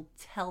needed to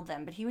tell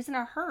them. But he was in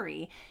a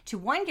hurry to,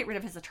 one, get rid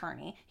of his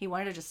attorney. He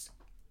wanted to just,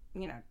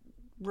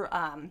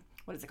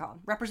 what is it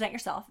called? Represent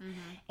yourself.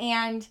 Mm-hmm.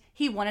 And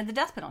he wanted the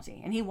death penalty.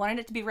 And he wanted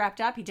it to be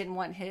wrapped up. He didn't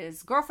want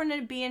his girlfriend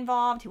to be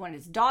involved. He wanted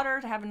his daughter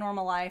to have a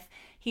normal life.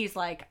 He's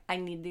like, I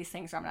need these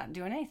things or I'm not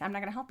doing anything. I'm not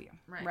going to help you.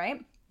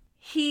 Right?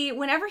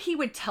 Whenever he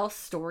would tell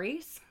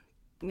stories,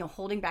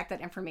 holding back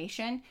that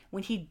information,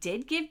 when he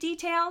did give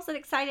details that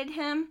excited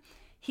him,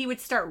 he would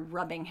start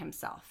rubbing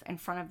himself in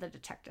front of the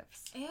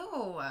detectives.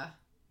 Ew.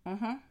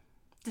 Mm-hmm.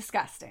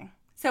 Disgusting.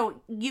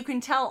 So you can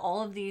tell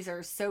all of these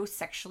are so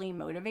sexually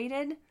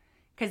motivated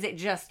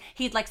because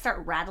he'd like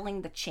start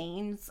rattling the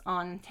chains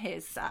on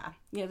his,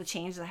 the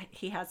chains that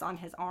he has on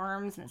his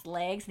arms and his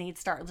legs, and he'd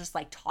start just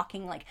like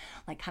talking like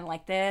kind of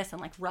like this and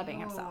like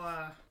rubbing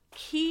himself.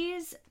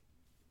 Keyes'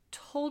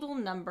 total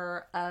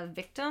number of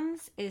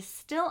victims is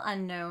still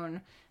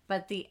unknown,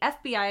 but the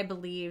FBI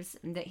believes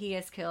that he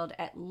has killed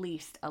at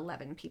least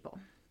 11 people.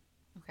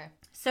 Okay.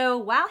 So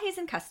while he's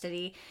in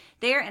custody,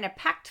 they're in a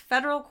packed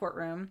federal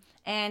courtroom,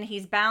 and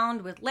he's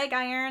bound with leg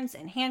irons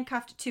and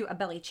handcuffed to a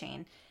belly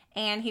chain.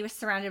 And he was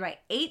surrounded by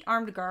 8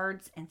 armed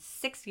guards and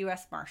 6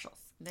 U.S. Marshals.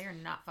 They're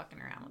not fucking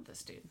around with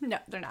this dude. No,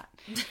 they're not.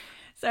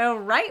 So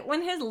right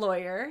when his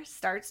lawyer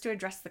starts to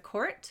address the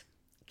court,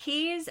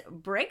 Keyes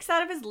breaks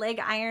out of his leg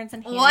irons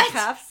and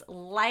handcuffs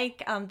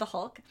like the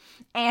Hulk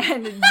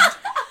and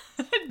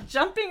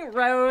jumping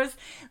rows,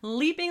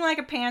 leaping like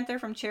a panther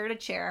from chair to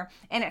chair.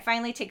 And it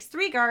finally takes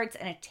 3 guards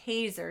and a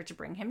taser to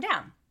bring him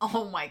down.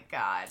 Oh my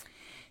God.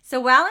 So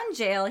while in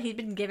jail, he'd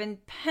been given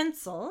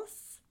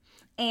pencils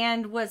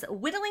and was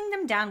whittling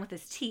them down with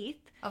his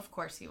teeth. Of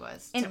course he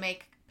was. To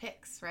make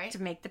picks, right?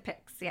 To make the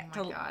picks, yeah.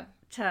 Oh my God.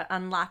 To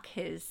unlock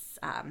his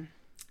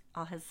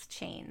all his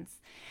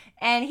chains.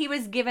 And he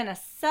was given a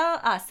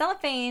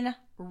cellophane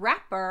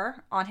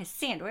wrapper on his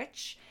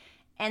sandwich,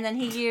 and then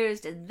he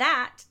used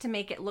that to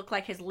make it look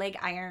like his leg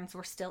irons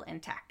were still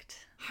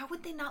intact. How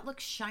would they not look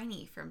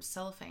shiny from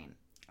cellophane?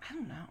 I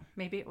don't know.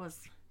 Maybe it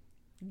was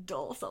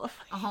dull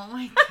cellophane. Oh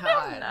my God.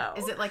 I don't know.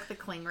 Is it like the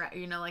cling wrap?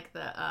 Like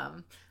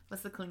the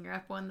what's the cling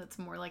wrap one that's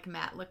more like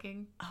matte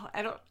looking? Oh,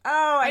 I know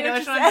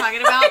what I'm talking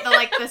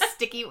about. The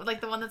sticky,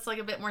 like the one that's like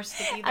a bit more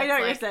sticky. I know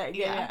what you're saying.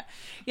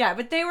 Yeah.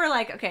 But they were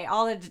like, okay,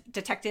 all the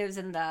detectives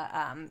and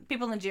the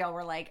people in the jail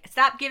were like,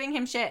 stop giving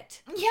him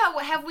shit. Yeah.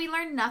 Well, have we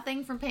learned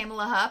nothing from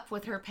Pamela Hupp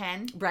with her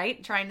pen?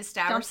 Right. Trying to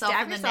stab herself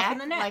in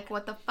the neck. Like,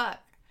 what the fuck?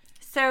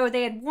 So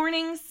they had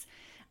warnings.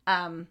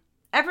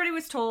 Everybody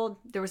was told,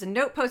 there was a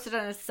note posted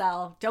on his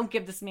cell, don't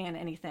give this man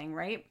anything,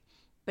 right?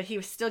 But he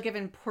was still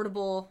given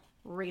portable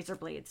razor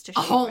blades to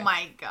shave with.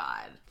 My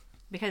God.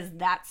 Because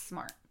that's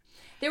smart.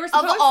 They were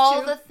supposed of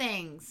all the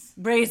things.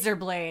 Razor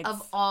blades.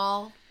 Of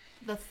all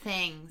the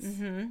things.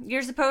 Mm-hmm. They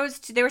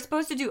were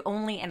supposed to do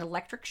only an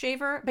electric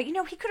shaver, but he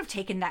could have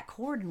taken that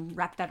cord and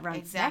wrapped that around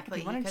his neck if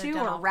he wanted to,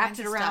 or wrapped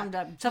it around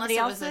somebody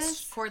else's. Unless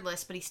it was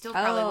cordless, but he still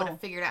probably would have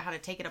figured out how to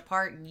take it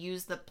apart and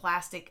use the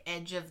plastic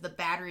edge of the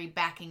battery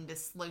backing to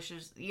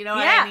you know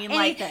what I mean?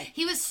 Anything. Like,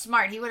 he was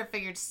smart. He would have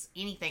figured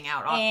anything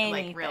out.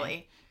 Like,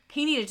 really.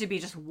 He needed to be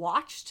just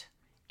watched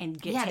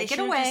and taken away. They should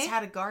have just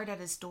had a guard at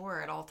his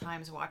door at all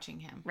times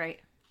watching him. Right.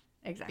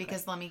 Exactly.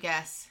 Because let me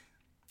guess.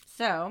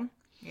 So,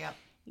 yep.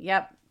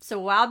 Yep. So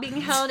while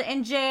being held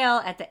in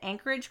jail at the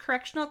Anchorage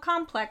Correctional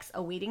Complex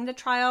awaiting the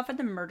trial for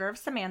the murder of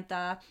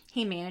Samantha,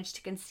 he managed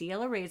to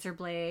conceal a razor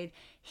blade.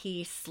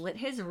 He slit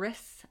his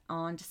wrists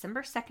on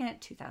December 2nd,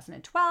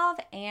 2012,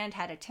 and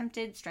had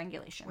attempted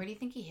strangulation. Where do you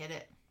think he hid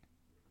it?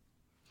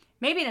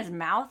 Maybe in his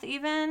mouth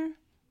even.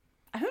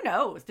 Who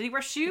knows? Did he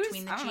wear shoes?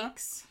 Between the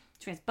cheeks?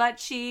 Between his butt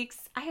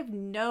cheeks. I have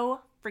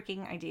no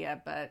freaking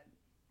idea, but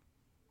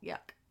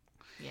yuck.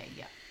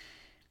 Yeah.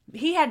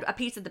 He had a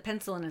piece of the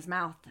pencil in his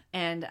mouth,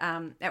 and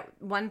at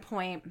one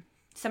point,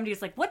 somebody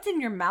was like, "What's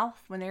in your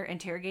mouth?" when they were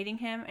interrogating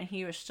him, and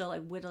he was still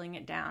like whittling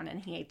it down,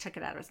 and he took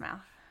it out of his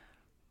mouth.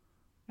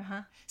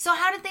 So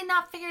how did they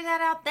not figure that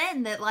out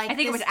then? That like I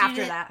think it was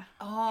after that.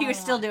 Oh, he was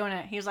still doing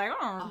it. He was like,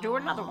 "Oh, do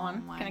another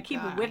one. Gonna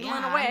keep whittling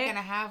away. I'm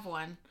gonna have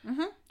one."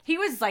 Mm-hmm. He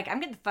was like, "I'm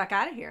getting the fuck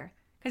out of here,"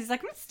 because he's like,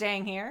 "I'm not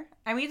staying here.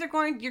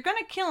 You're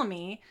gonna kill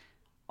me.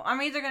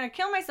 I'm either gonna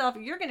kill myself,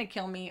 you're gonna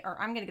kill me, or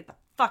I'm gonna get the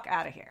fuck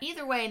out of here."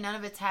 Either way, none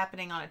of it's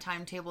happening on a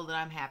timetable that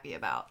I'm happy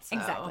about. So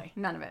exactly,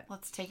 none of it.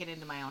 Let's take it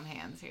into my own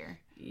hands here.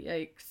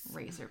 Yikes!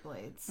 Razor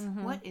blades.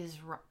 Mm-hmm. What is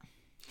wrong?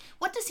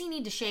 What does he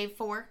need to shave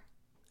for?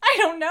 I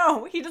don't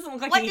know. He doesn't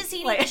look like. What does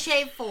he need to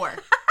shave for?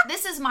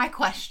 This is my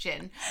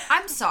question.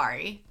 I'm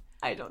sorry.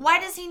 I don't know. Why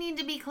does he need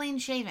to be clean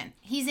shaven?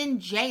 He's in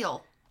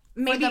jail.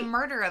 Maybe for the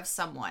murder of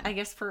someone. I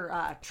guess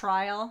for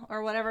trial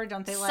or whatever.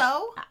 Don't they?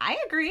 So I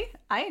agree.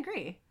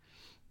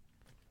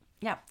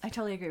 Yeah, I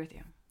totally agree with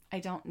you. I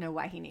don't know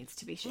why he needs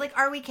to be shaved. Like,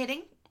 are we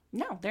kidding?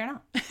 No, they're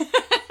not.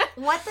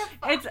 What the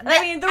fuck?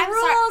 The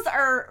rules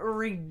are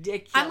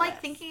ridiculous. I'm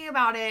like thinking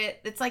about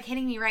it. It's like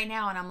hitting me right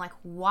now, and I'm like,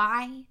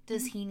 why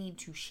does he need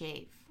to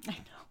shave? I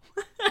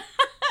know.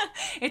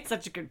 It's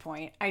such a good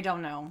point. I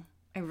don't know.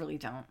 I really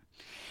don't.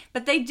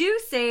 But they do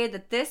say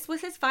that this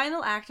was his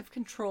final act of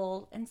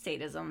control and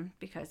sadism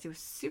because he was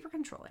super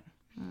controlling.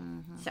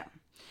 Mm-hmm. So,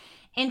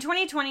 in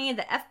 2020,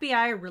 the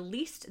FBI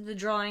released the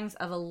drawings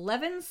of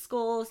 11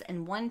 skulls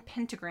and 1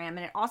 pentagram.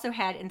 And it also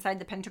had inside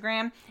the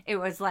pentagram, it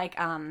was like,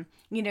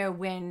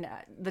 when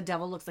the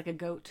devil looks like a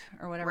goat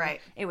or whatever. Right.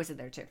 It was in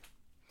there too.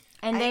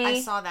 And I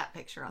saw that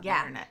picture on the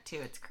internet too.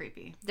 It's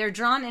creepy. They're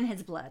drawn in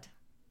his blood.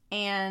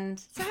 And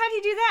so how do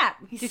you do that?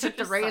 He took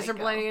the razor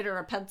blade or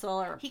a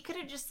pencil, or he could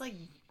have just like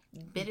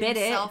bit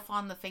himself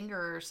on the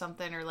finger or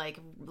something, or like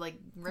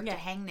ripped a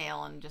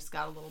hangnail and just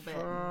got a little bit.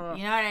 You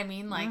know what I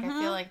mean? Like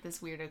I feel like this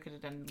weirdo could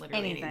have done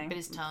literally anything. Bit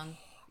his tongue.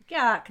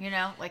 Yuck. You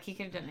know, like he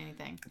could have done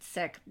anything.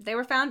 Sick. They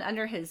were found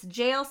under his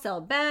jail cell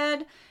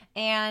bed,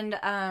 and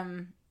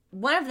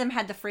one of them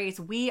had the phrase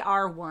 "We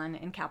are one"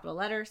 in capital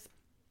letters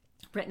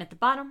written at the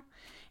bottom.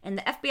 And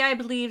the FBI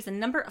believes the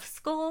number of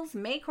skulls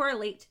may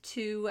correlate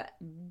to,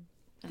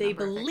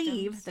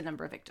 the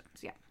number of victims.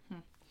 Yeah.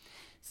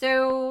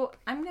 So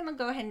I'm going to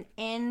go ahead and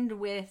end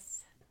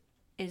with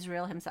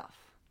Israel himself.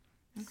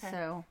 Okay.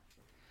 So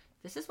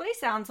this is what he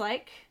sounds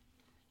like.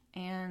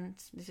 And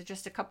these are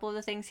just a couple of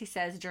the things he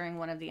says during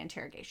one of the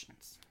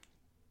interrogations.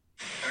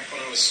 Back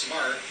when I was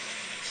smart,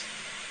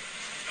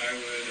 I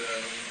would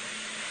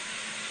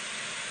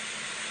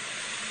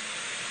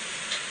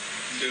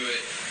do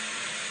it.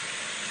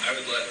 I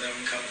would let them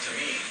come to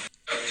me.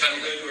 I would kind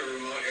of go to a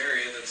remote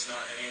area that's not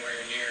anywhere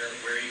near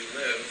where you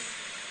live,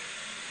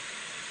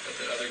 but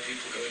that other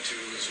people go to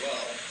as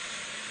well.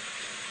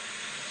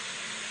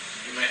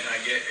 You might not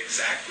get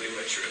exactly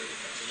what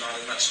there's not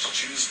as much to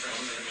choose from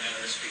in a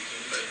manner of speaking,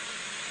 but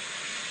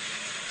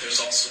there's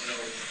also no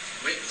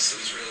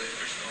witnesses really.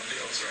 There's nobody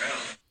else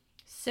around.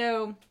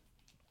 So,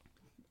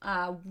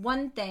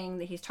 one thing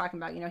that he's talking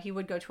about, he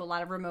would go to a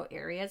lot of remote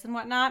areas and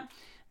whatnot,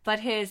 but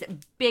his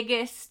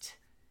biggest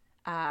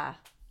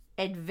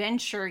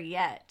adventure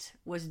yet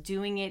was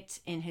doing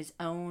it in his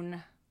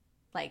own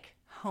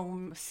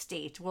home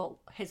state. Well,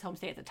 his home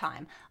state at the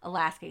time,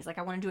 Alaska. He's like,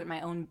 I want to do it in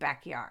my own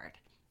backyard.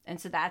 And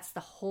so that's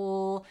the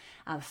whole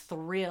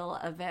thrill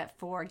of it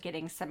for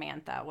getting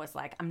Samantha, was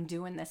like, I'm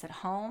doing this at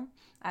home.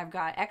 I've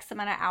got X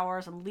amount of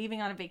hours. I'm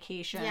leaving on a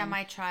vacation. Yeah,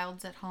 my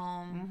child's at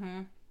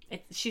home. Mm-hmm.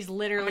 She's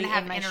literally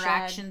I'm gonna have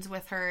interactions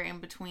with her in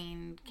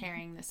between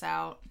carrying this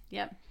out.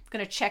 Yep.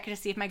 Gonna check to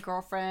see if my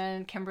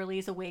girlfriend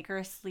Kimberly's awake or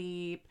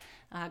asleep.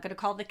 Gonna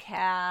call the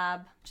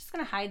cab. Just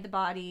gonna hide the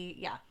body.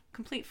 Yeah,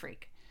 complete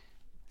freak.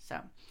 So,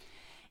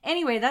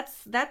 anyway,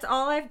 that's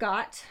all I've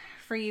got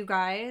for you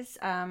guys.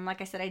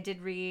 Like I said, I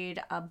did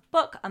read a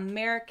book,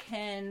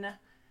 American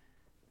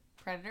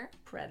Predator.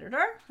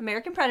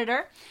 American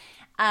Predator.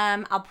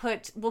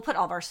 We'll put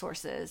all of our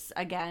sources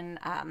again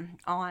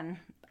on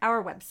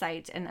our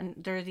website and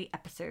under the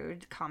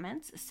episode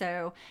comments.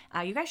 So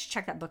you guys should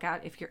check that book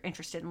out if you're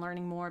interested in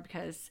learning more,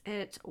 because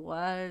it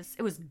was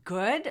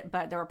good,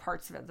 but there were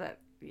parts of it that,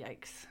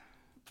 yikes.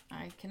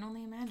 I can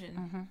only imagine.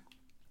 Mm-hmm.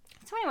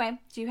 So anyway,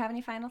 do you have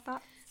any final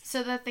thoughts?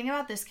 So the thing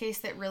about this case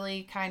that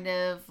really kind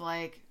of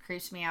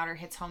creeps me out or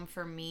hits home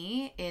for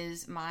me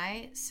is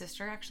my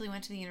sister actually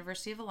went to the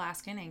University of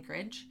Alaska in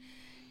Anchorage,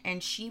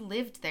 and she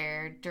lived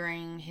there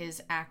during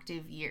his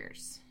active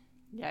years.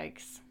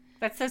 Yikes.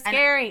 That's so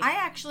scary. And I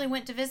actually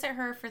went to visit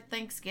her for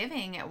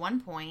Thanksgiving at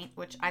one point,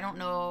 which I don't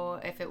know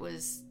if it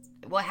was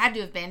Well, it had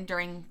to have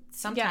been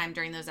sometime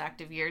during those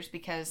active years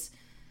because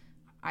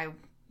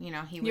you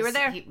were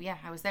there.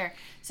 I was there.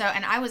 So,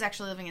 and I was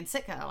actually living in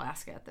Sitka,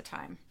 Alaska at the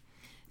time.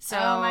 So,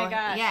 oh my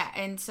gosh. Yeah,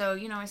 and so,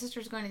 my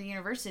sister's going to the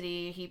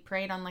university. He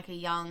preyed on, like, a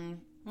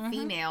young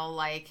female.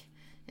 Like,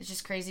 it's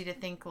just crazy to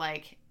think,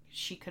 like,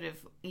 she could have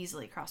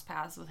easily crossed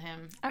paths with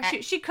him.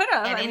 She could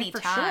have. At any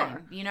time.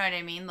 Sure. You know what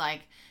I mean?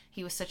 Like,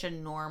 he was such a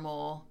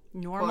normal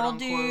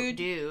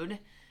dude.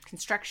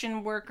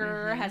 Construction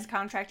worker, has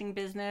contracting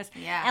business.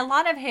 Yeah. And a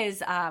lot of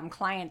his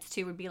clients,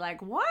 too, would be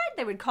like, what?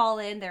 They would call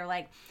in. They're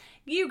like,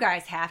 you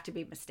guys have to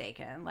be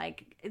mistaken.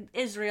 Like,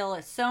 Israel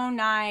is so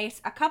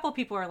nice. A couple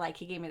people are like,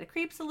 he gave me the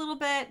creeps a little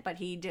bit, but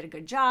he did a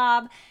good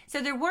job.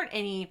 So there weren't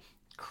any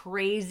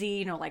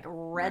crazy, like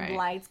red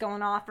lights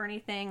going off or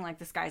anything. Like,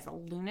 this guy's a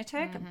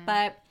lunatic.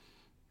 But,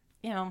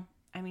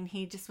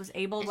 he just was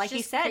able, like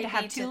he said, to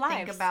have two lives.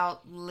 Think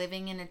about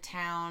living in a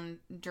town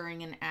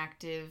during an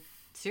active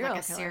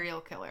serial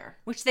killer.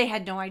 Which they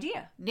had no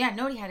idea. Yeah,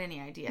 nobody had any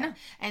idea. No.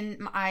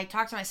 And I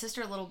talked to my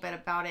sister a little bit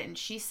about it, and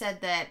she said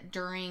that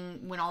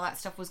when all that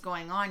stuff was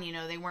going on,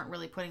 they weren't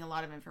really putting a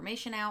lot of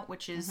information out,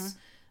 which is,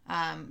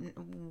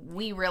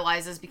 we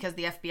realize is because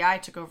the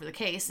FBI took over the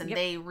case, and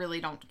they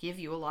really don't give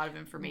you a lot of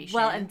information.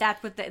 Well, and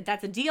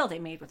that's a deal they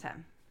made with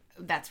him.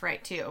 That's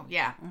right, too.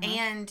 Yeah.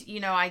 And,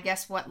 I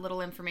guess what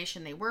little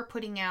information they were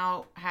putting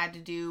out had to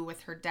do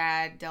with her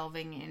dad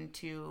delving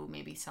into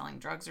maybe selling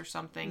drugs or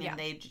something. Yeah. And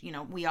they,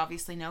 we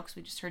obviously know because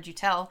we just heard you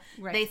tell.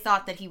 Right. They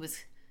thought that he was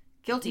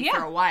guilty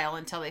for a while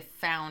until they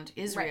found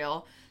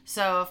Israel. Right.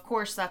 So, of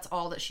course, that's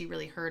all that she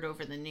really heard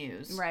over the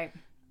news. Right.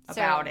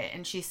 About it.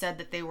 And she said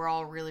that they were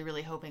all really,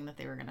 really hoping that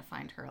they were going to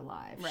find her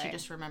alive. Right. She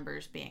just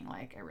remembers being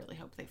like, I really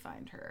hope they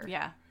find her.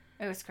 Yeah.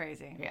 It was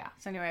crazy. Yeah.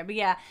 So anyway, but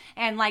yeah.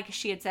 And like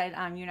she had said,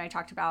 you and I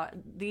talked about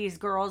these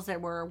girls that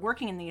were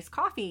working in these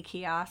coffee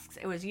kiosks.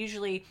 It was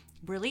usually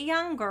really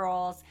young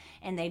girls,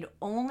 and they'd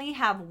only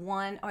have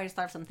one. Oh, I just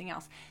thought of something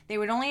else. They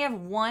would only have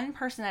one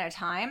person at a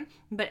time.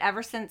 But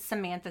ever since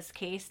Samantha's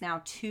case,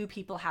 now 2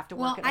 people have to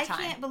work at a time.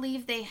 I can't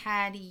believe they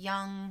had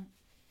young,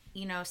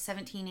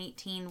 17,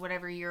 18,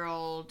 whatever year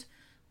old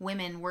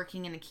women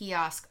working in a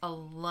kiosk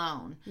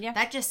alone. Yeah.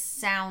 That just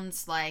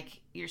sounds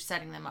like you're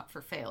setting them up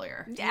for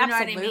failure. You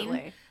Absolutely. know what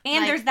I mean?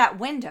 And there's that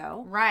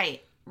window.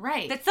 Right.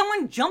 That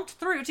someone jumped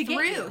through to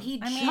get you. He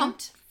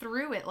jumped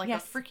through it like a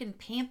freaking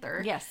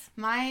panther. Yes.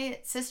 My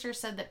sister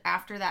said that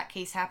after that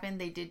case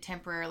happened, they did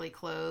temporarily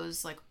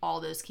close like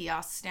all those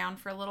kiosks down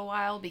for a little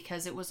while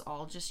because it was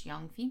all just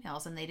young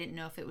females, and they didn't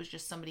know if it was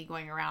just somebody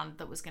going around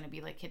that was going to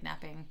be like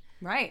kidnapping,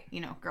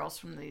 girls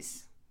from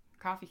these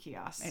coffee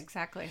kiosks.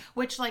 Exactly.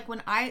 Which, like,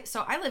 I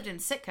lived in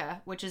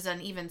Sitka, which is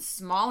an even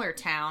smaller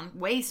town,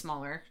 way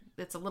smaller.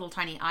 It's a little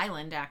tiny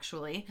island,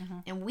 actually.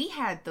 And we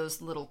had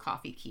those little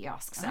coffee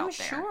kiosks out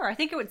there. Sure. I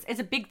think it's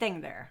a big thing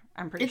there.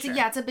 I'm pretty sure.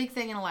 It's a big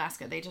thing in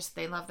Alaska.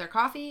 They love their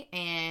coffee,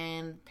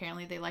 and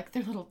apparently they like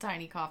their little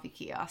tiny coffee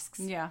kiosks.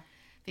 Yeah.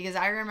 Because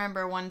I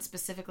remember one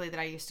specifically that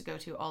I used to go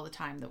to all the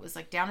time that was,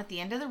 like, down at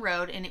the end of the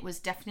road, and it was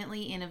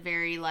definitely in a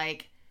very,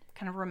 like,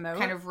 kind of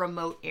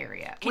remote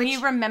area. Can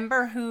you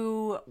remember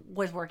who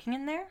was working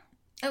in there?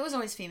 It was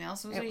always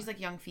females. It was always like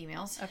young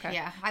females. Okay.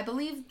 Yeah. I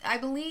believe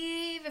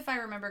if I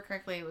remember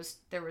correctly,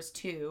 there was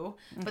 2.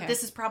 Okay. But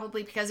this is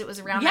probably because it was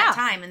around that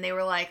time, and they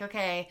were like,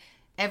 okay,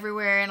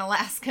 everywhere in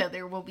Alaska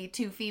there will be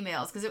 2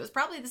 females, because it was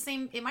probably the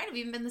same. It might have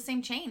even been the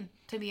same chain,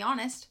 to be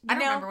honest. I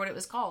don't remember what it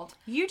was called.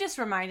 You just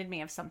reminded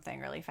me of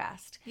something really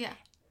fast. Yeah.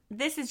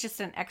 This is just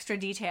an extra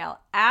detail.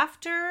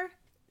 After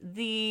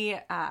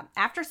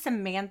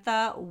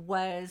Samantha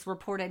was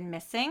reported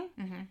missing,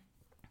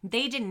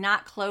 they did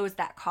not close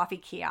that coffee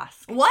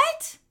kiosk.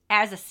 What?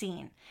 As a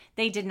scene.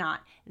 They did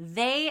not.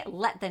 They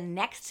let the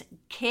next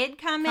kid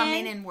come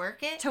in and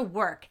work it? To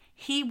work.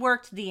 He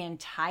worked the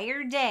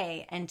entire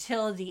day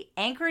until the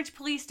Anchorage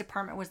Police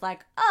Department was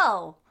like,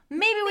 oh,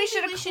 maybe we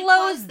should have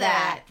closed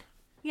that.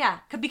 Yeah,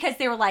 because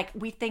they were like,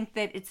 we think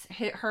that it's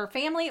her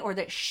family or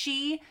that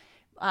she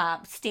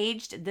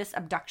staged this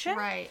abduction.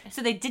 Right.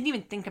 So they didn't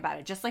even think about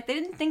it. Just like they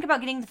didn't think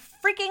about getting the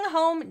freaking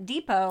Home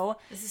Depot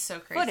this is so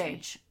crazy.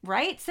 Footage.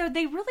 Right? So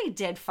they really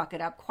did fuck it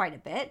up quite a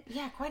bit.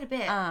 Yeah, quite a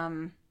bit.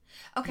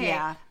 Okay,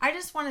 yeah. I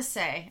just want to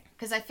say,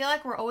 because I feel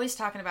like we're always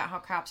talking about how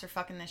cops are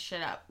fucking this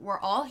shit up. We're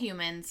all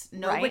humans.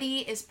 Nobody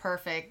is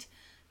perfect.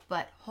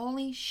 But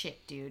holy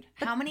shit, dude.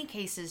 How many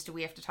cases do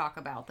we have to talk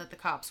about that the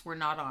cops were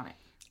not on it?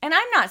 And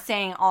I'm not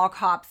saying all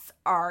cops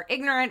are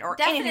ignorant or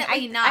Definitely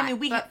anything. Not. I mean,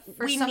 we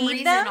for some need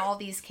reason, them. all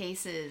these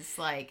cases,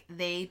 like,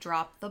 they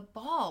drop the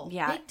ball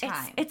big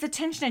time. It's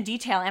attention to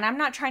detail, and I'm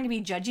not trying to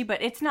be judgy,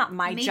 but it's not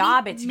my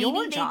job. It's your job.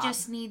 Maybe they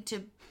just need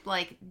to,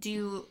 like,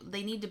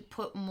 they need to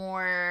put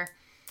more...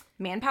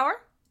 manpower?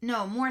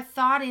 No, more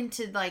thought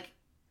into, like,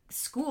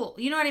 school.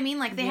 You know what I mean?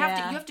 Like, you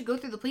have to go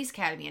through the police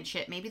academy and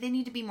shit. Maybe they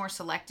need to be more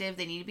selective.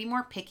 They need to be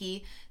more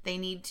picky. They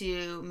need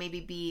to maybe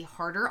be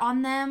harder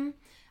on them.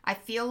 I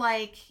feel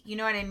like, you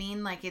know what I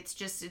mean? Like, it's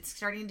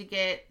starting to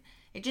get,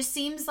 it just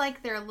seems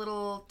like they're a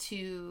little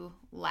too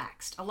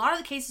laxed. A lot of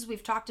the cases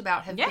we've talked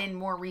about have been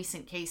more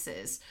recent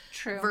cases.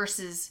 True.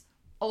 Versus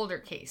older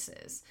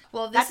cases.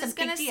 Well, this is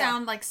going to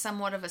sound like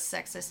somewhat of a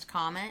sexist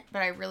comment,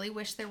 but I really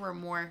wish there were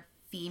more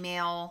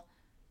female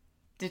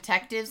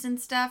detectives and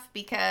stuff,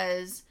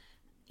 because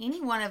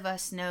any one of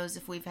us knows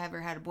if we've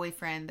ever had a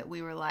boyfriend that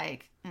we were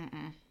like,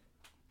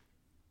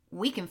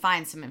 we can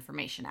find some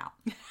information out.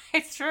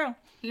 It's true.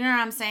 You know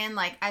what I'm saying?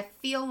 Like, I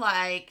feel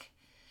like,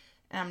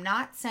 and I'm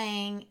not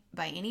saying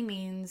by any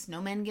means,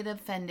 no men get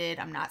offended.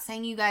 I'm not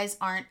saying you guys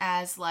aren't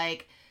as,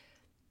 like,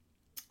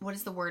 what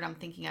is the word I'm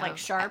thinking of? Like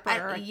sharp or...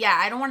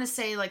 I don't want to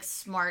say, like,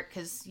 smart,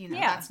 because, you know,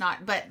 that's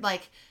not, but,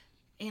 like,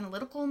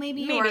 analytical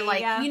maybe, or,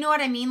 like, you know what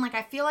I mean? Like,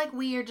 I feel like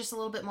we are just a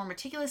little bit more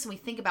meticulous, and we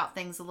think about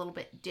things a little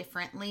bit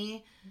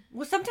differently.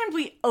 Well, sometimes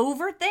we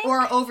overthink.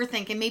 Or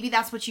overthink, and maybe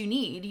that's what you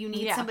need. You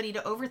need somebody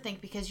to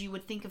overthink, because you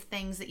would think of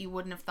things that you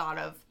wouldn't have thought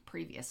of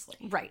previously.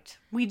 Right.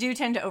 We do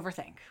tend to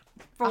overthink.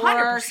 For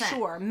 100%.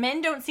 Sure.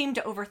 Men don't seem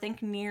to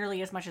overthink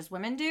nearly as much as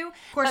women do.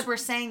 Of course, we're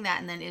saying that,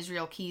 and then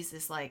Israel Keys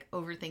is, like,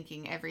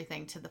 overthinking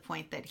everything to the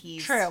point that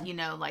he's, you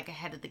know, like,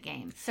 ahead of the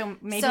game. So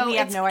maybe we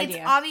have no idea.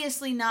 It's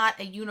obviously not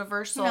a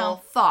universal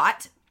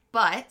thought,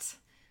 but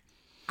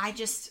I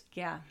just...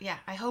 Yeah,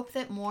 I hope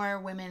that more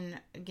women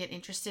get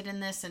interested in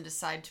this and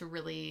decide to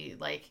really,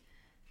 like,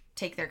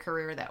 take their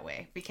career that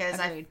way. Because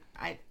I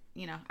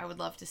would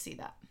love to see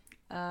that.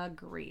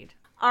 Agreed.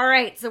 All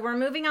right, so we're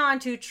moving on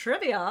to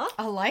trivia.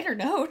 A lighter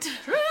note.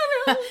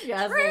 Trivia.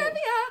 Yes,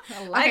 trivia.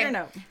 A lighter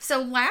note.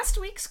 So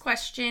last week's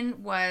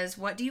question was,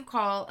 what do you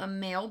call a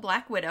male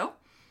black widow?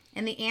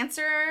 And the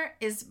answer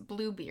is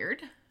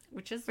Bluebeard.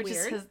 Which is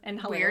weird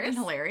and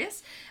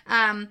hilarious.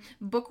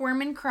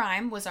 Bookworm and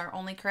Crime was our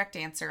only correct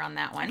answer on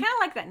that one. I kind of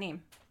like that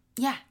name.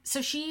 Yeah.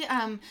 So she,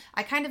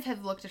 I kind of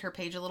have looked at her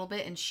page a little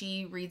bit, and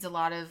she reads a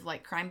lot of,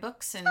 like, crime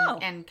books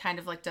and kind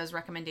of, like, does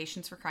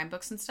recommendations for crime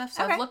books and stuff.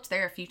 So I've looked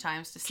there a few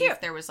times to see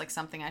if there was, like,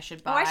 something I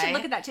should buy. Oh, I should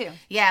look at that too.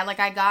 Yeah. Like,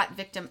 I got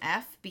Victim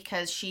F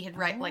because she had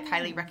like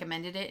highly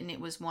recommended it, and it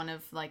was one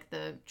of, like,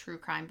 the true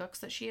crime books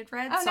that she had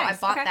read. Oh, so nice. I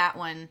bought that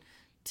one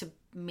to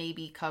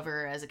maybe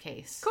cover as a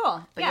case.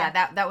 Cool. But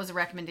yeah, that was a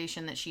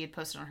recommendation that she had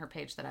posted on her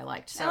page that I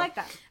liked. So I like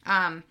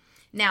that.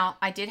 Now,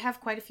 I did have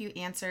quite a few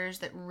answers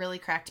that really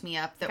cracked me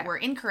up that were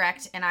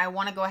incorrect, and I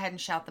want to go ahead and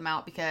shout them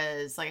out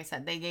because, like I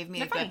said, they gave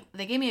me a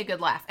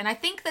good laugh. And I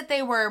think that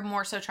they were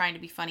more so trying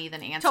to be funny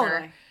than answer.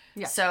 Totally.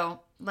 Yeah.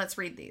 So, let's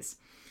read these.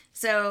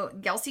 So,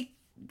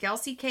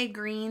 Kelsey K.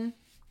 Green,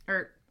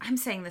 or I'm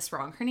saying this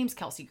wrong. Her name's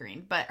Kelsey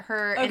Green, but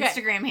her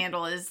Instagram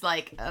handle is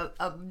like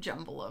a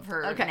jumble of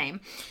her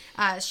name.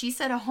 She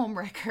said a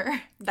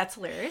homewrecker. That's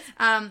hilarious.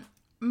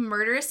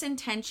 Murderous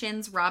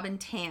Intentions Robin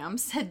Tam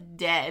said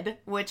dead,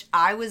 which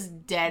I was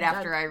dead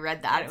after I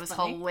read that. It was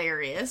funny.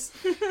 Hilarious.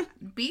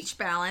 Beach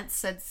Balance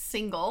said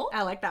single.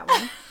 I like that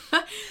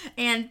one.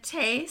 And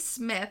Tay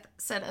Smith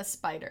said a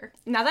spider.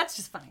 Now that's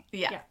just funny.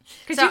 Yeah.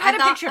 Because you had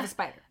a picture of a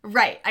spider.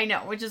 Right, I know,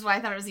 which is why I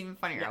thought it was even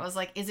funnier. Yeah. I was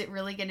like, is it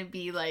really going to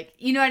be like,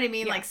 you know what I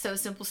mean? Yeah. Like, so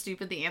simple,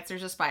 stupid, the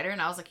answer's a spider. And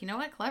I was like, you know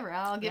what? Clever.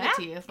 I'll give it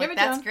to you. Like,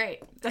 that's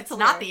great. It's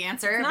not the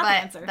answer,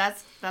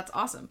 but that's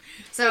awesome.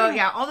 So,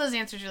 yeah, all those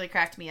answers really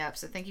cracked me up.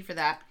 So, thank you for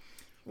that.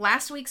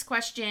 Last week's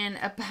question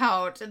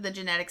about the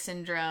genetic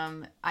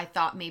syndrome, I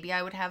thought maybe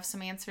I would have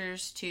some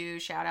answers to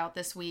shout out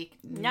this week.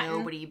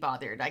 Nobody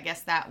bothered. I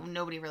guess that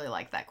nobody really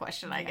liked that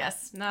question, I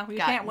guess. No, you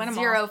can't win them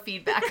all. Zero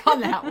feedback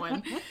on that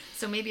one.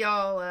 So maybe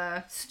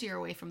I'll steer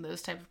away from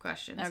those type of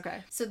questions.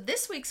 Okay. So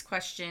this week's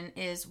question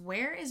is,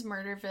 where is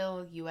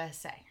Murderville,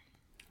 USA?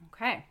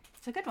 Okay.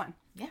 It's a good one.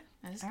 Yeah,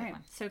 that is a good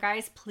one. So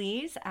guys,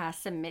 please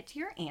submit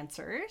your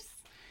answers.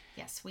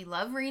 Yes, we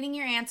love reading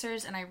your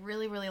answers, and I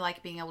really, really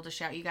like being able to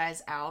shout you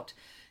guys out.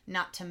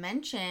 Not to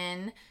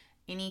mention,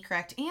 any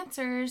correct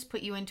answers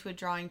put you into a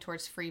drawing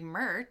towards free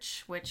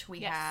merch, which we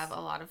have a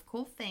lot of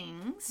cool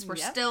things. We're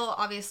still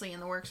obviously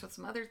in the works with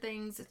some other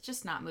things. It's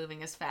just not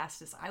moving as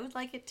fast as I would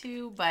like it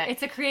to, but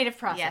it's a creative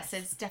process. Yes,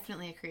 it's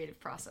definitely a creative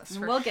process.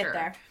 We'll get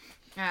there.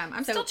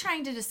 I'm still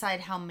trying to decide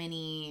how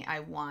many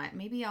I want.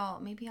 Maybe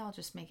I'll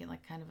just make it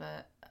like kind of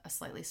a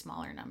slightly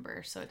smaller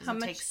number, so it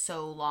doesn't take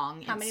so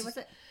long. How many was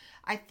it?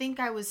 I think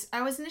I was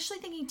initially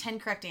thinking 10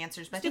 correct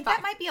answers, but I think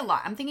that might be a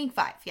lot. I'm thinking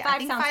 5. Yeah, I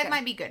think 5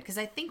 might be good because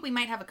I think we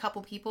might have a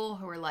couple people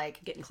who are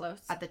like getting close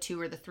at the 2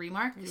 or the 3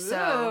 mark. Ooh,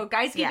 so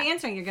guys, keep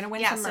answering. You're gonna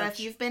win some merch. So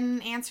if you've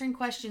been answering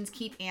questions,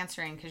 keep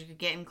answering because you're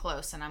getting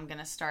close, and I'm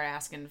gonna start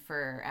asking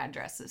for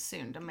addresses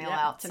soon to mail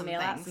out some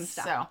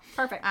stuff. So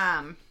perfect.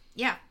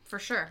 Yeah, for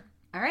sure.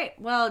 All right.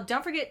 Well,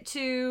 don't forget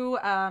to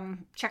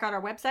check out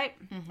our website,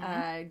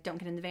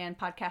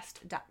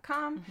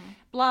 don'tgetinthevanpodcast.com.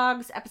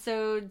 Blogs,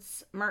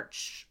 episodes,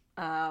 merch,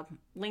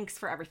 links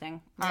for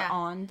everything are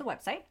on the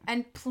website.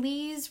 And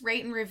please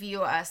rate and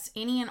review us.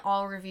 Any and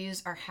all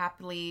reviews are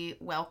happily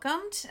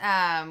welcomed.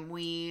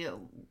 We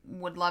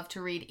would love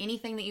to read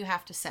anything that you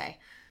have to say.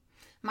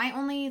 My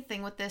only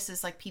thing with this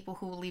is like people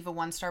who will leave a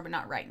 1-star but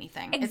not write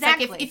anything.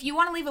 Exactly. It's like if you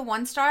want to leave a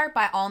 1-star,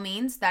 by all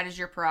means, that is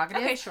your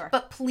prerogative. Okay, sure.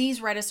 But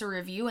please write us a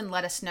review and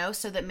let us know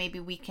so that maybe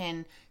we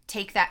can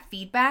take that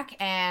feedback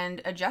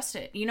and adjust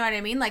it. You know what I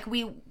mean? Like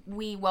we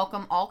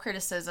welcome all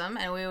criticism,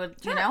 and we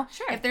would, sure.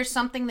 if there's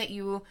something that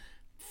you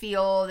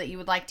feel that you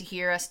would like to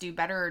hear us do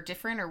better or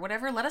different or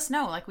whatever, let us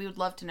know. Like, we would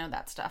love to know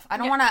that stuff. I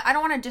don't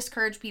want to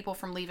discourage people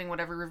from leaving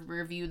whatever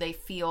review they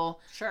feel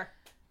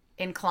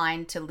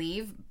inclined to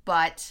leave,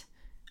 but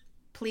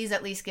please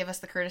at least give us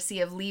the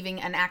courtesy of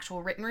leaving an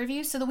actual written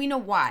review so that we know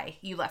why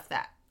you left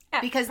that.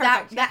 Yeah, because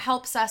that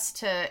helps us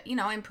to,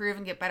 improve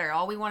and get better.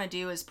 All we want to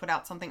do is put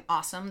out something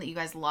awesome that you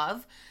guys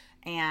love.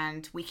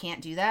 And we can't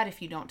do that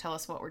if you don't tell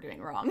us what we're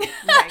doing wrong.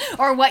 Right.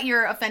 Or what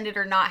you're offended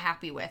or not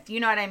happy with.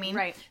 You know what I mean?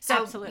 Right. So,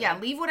 absolutely. Yeah,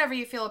 leave whatever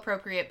you feel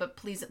appropriate, but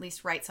please at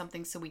least write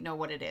something so we know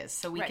what it is.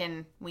 So we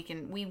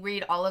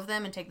read all of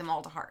them and take them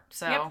all to heart.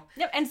 So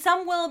Yep. And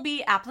some will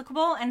be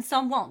applicable and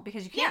some won't,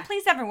 because you can't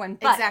please everyone.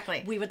 But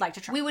exactly. We would like to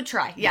try. We would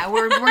try. Yeah,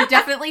 we're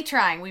definitely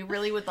trying. We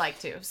really would like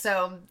to.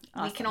 So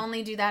we can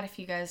only do that if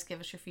you guys give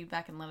us your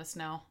feedback and let us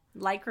know.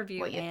 Like,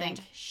 review, what you and think.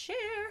 Share.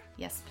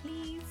 Yes,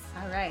 please.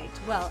 All right.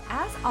 Well,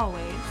 as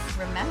always,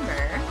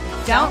 remember,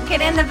 don't get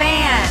in the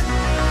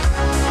van.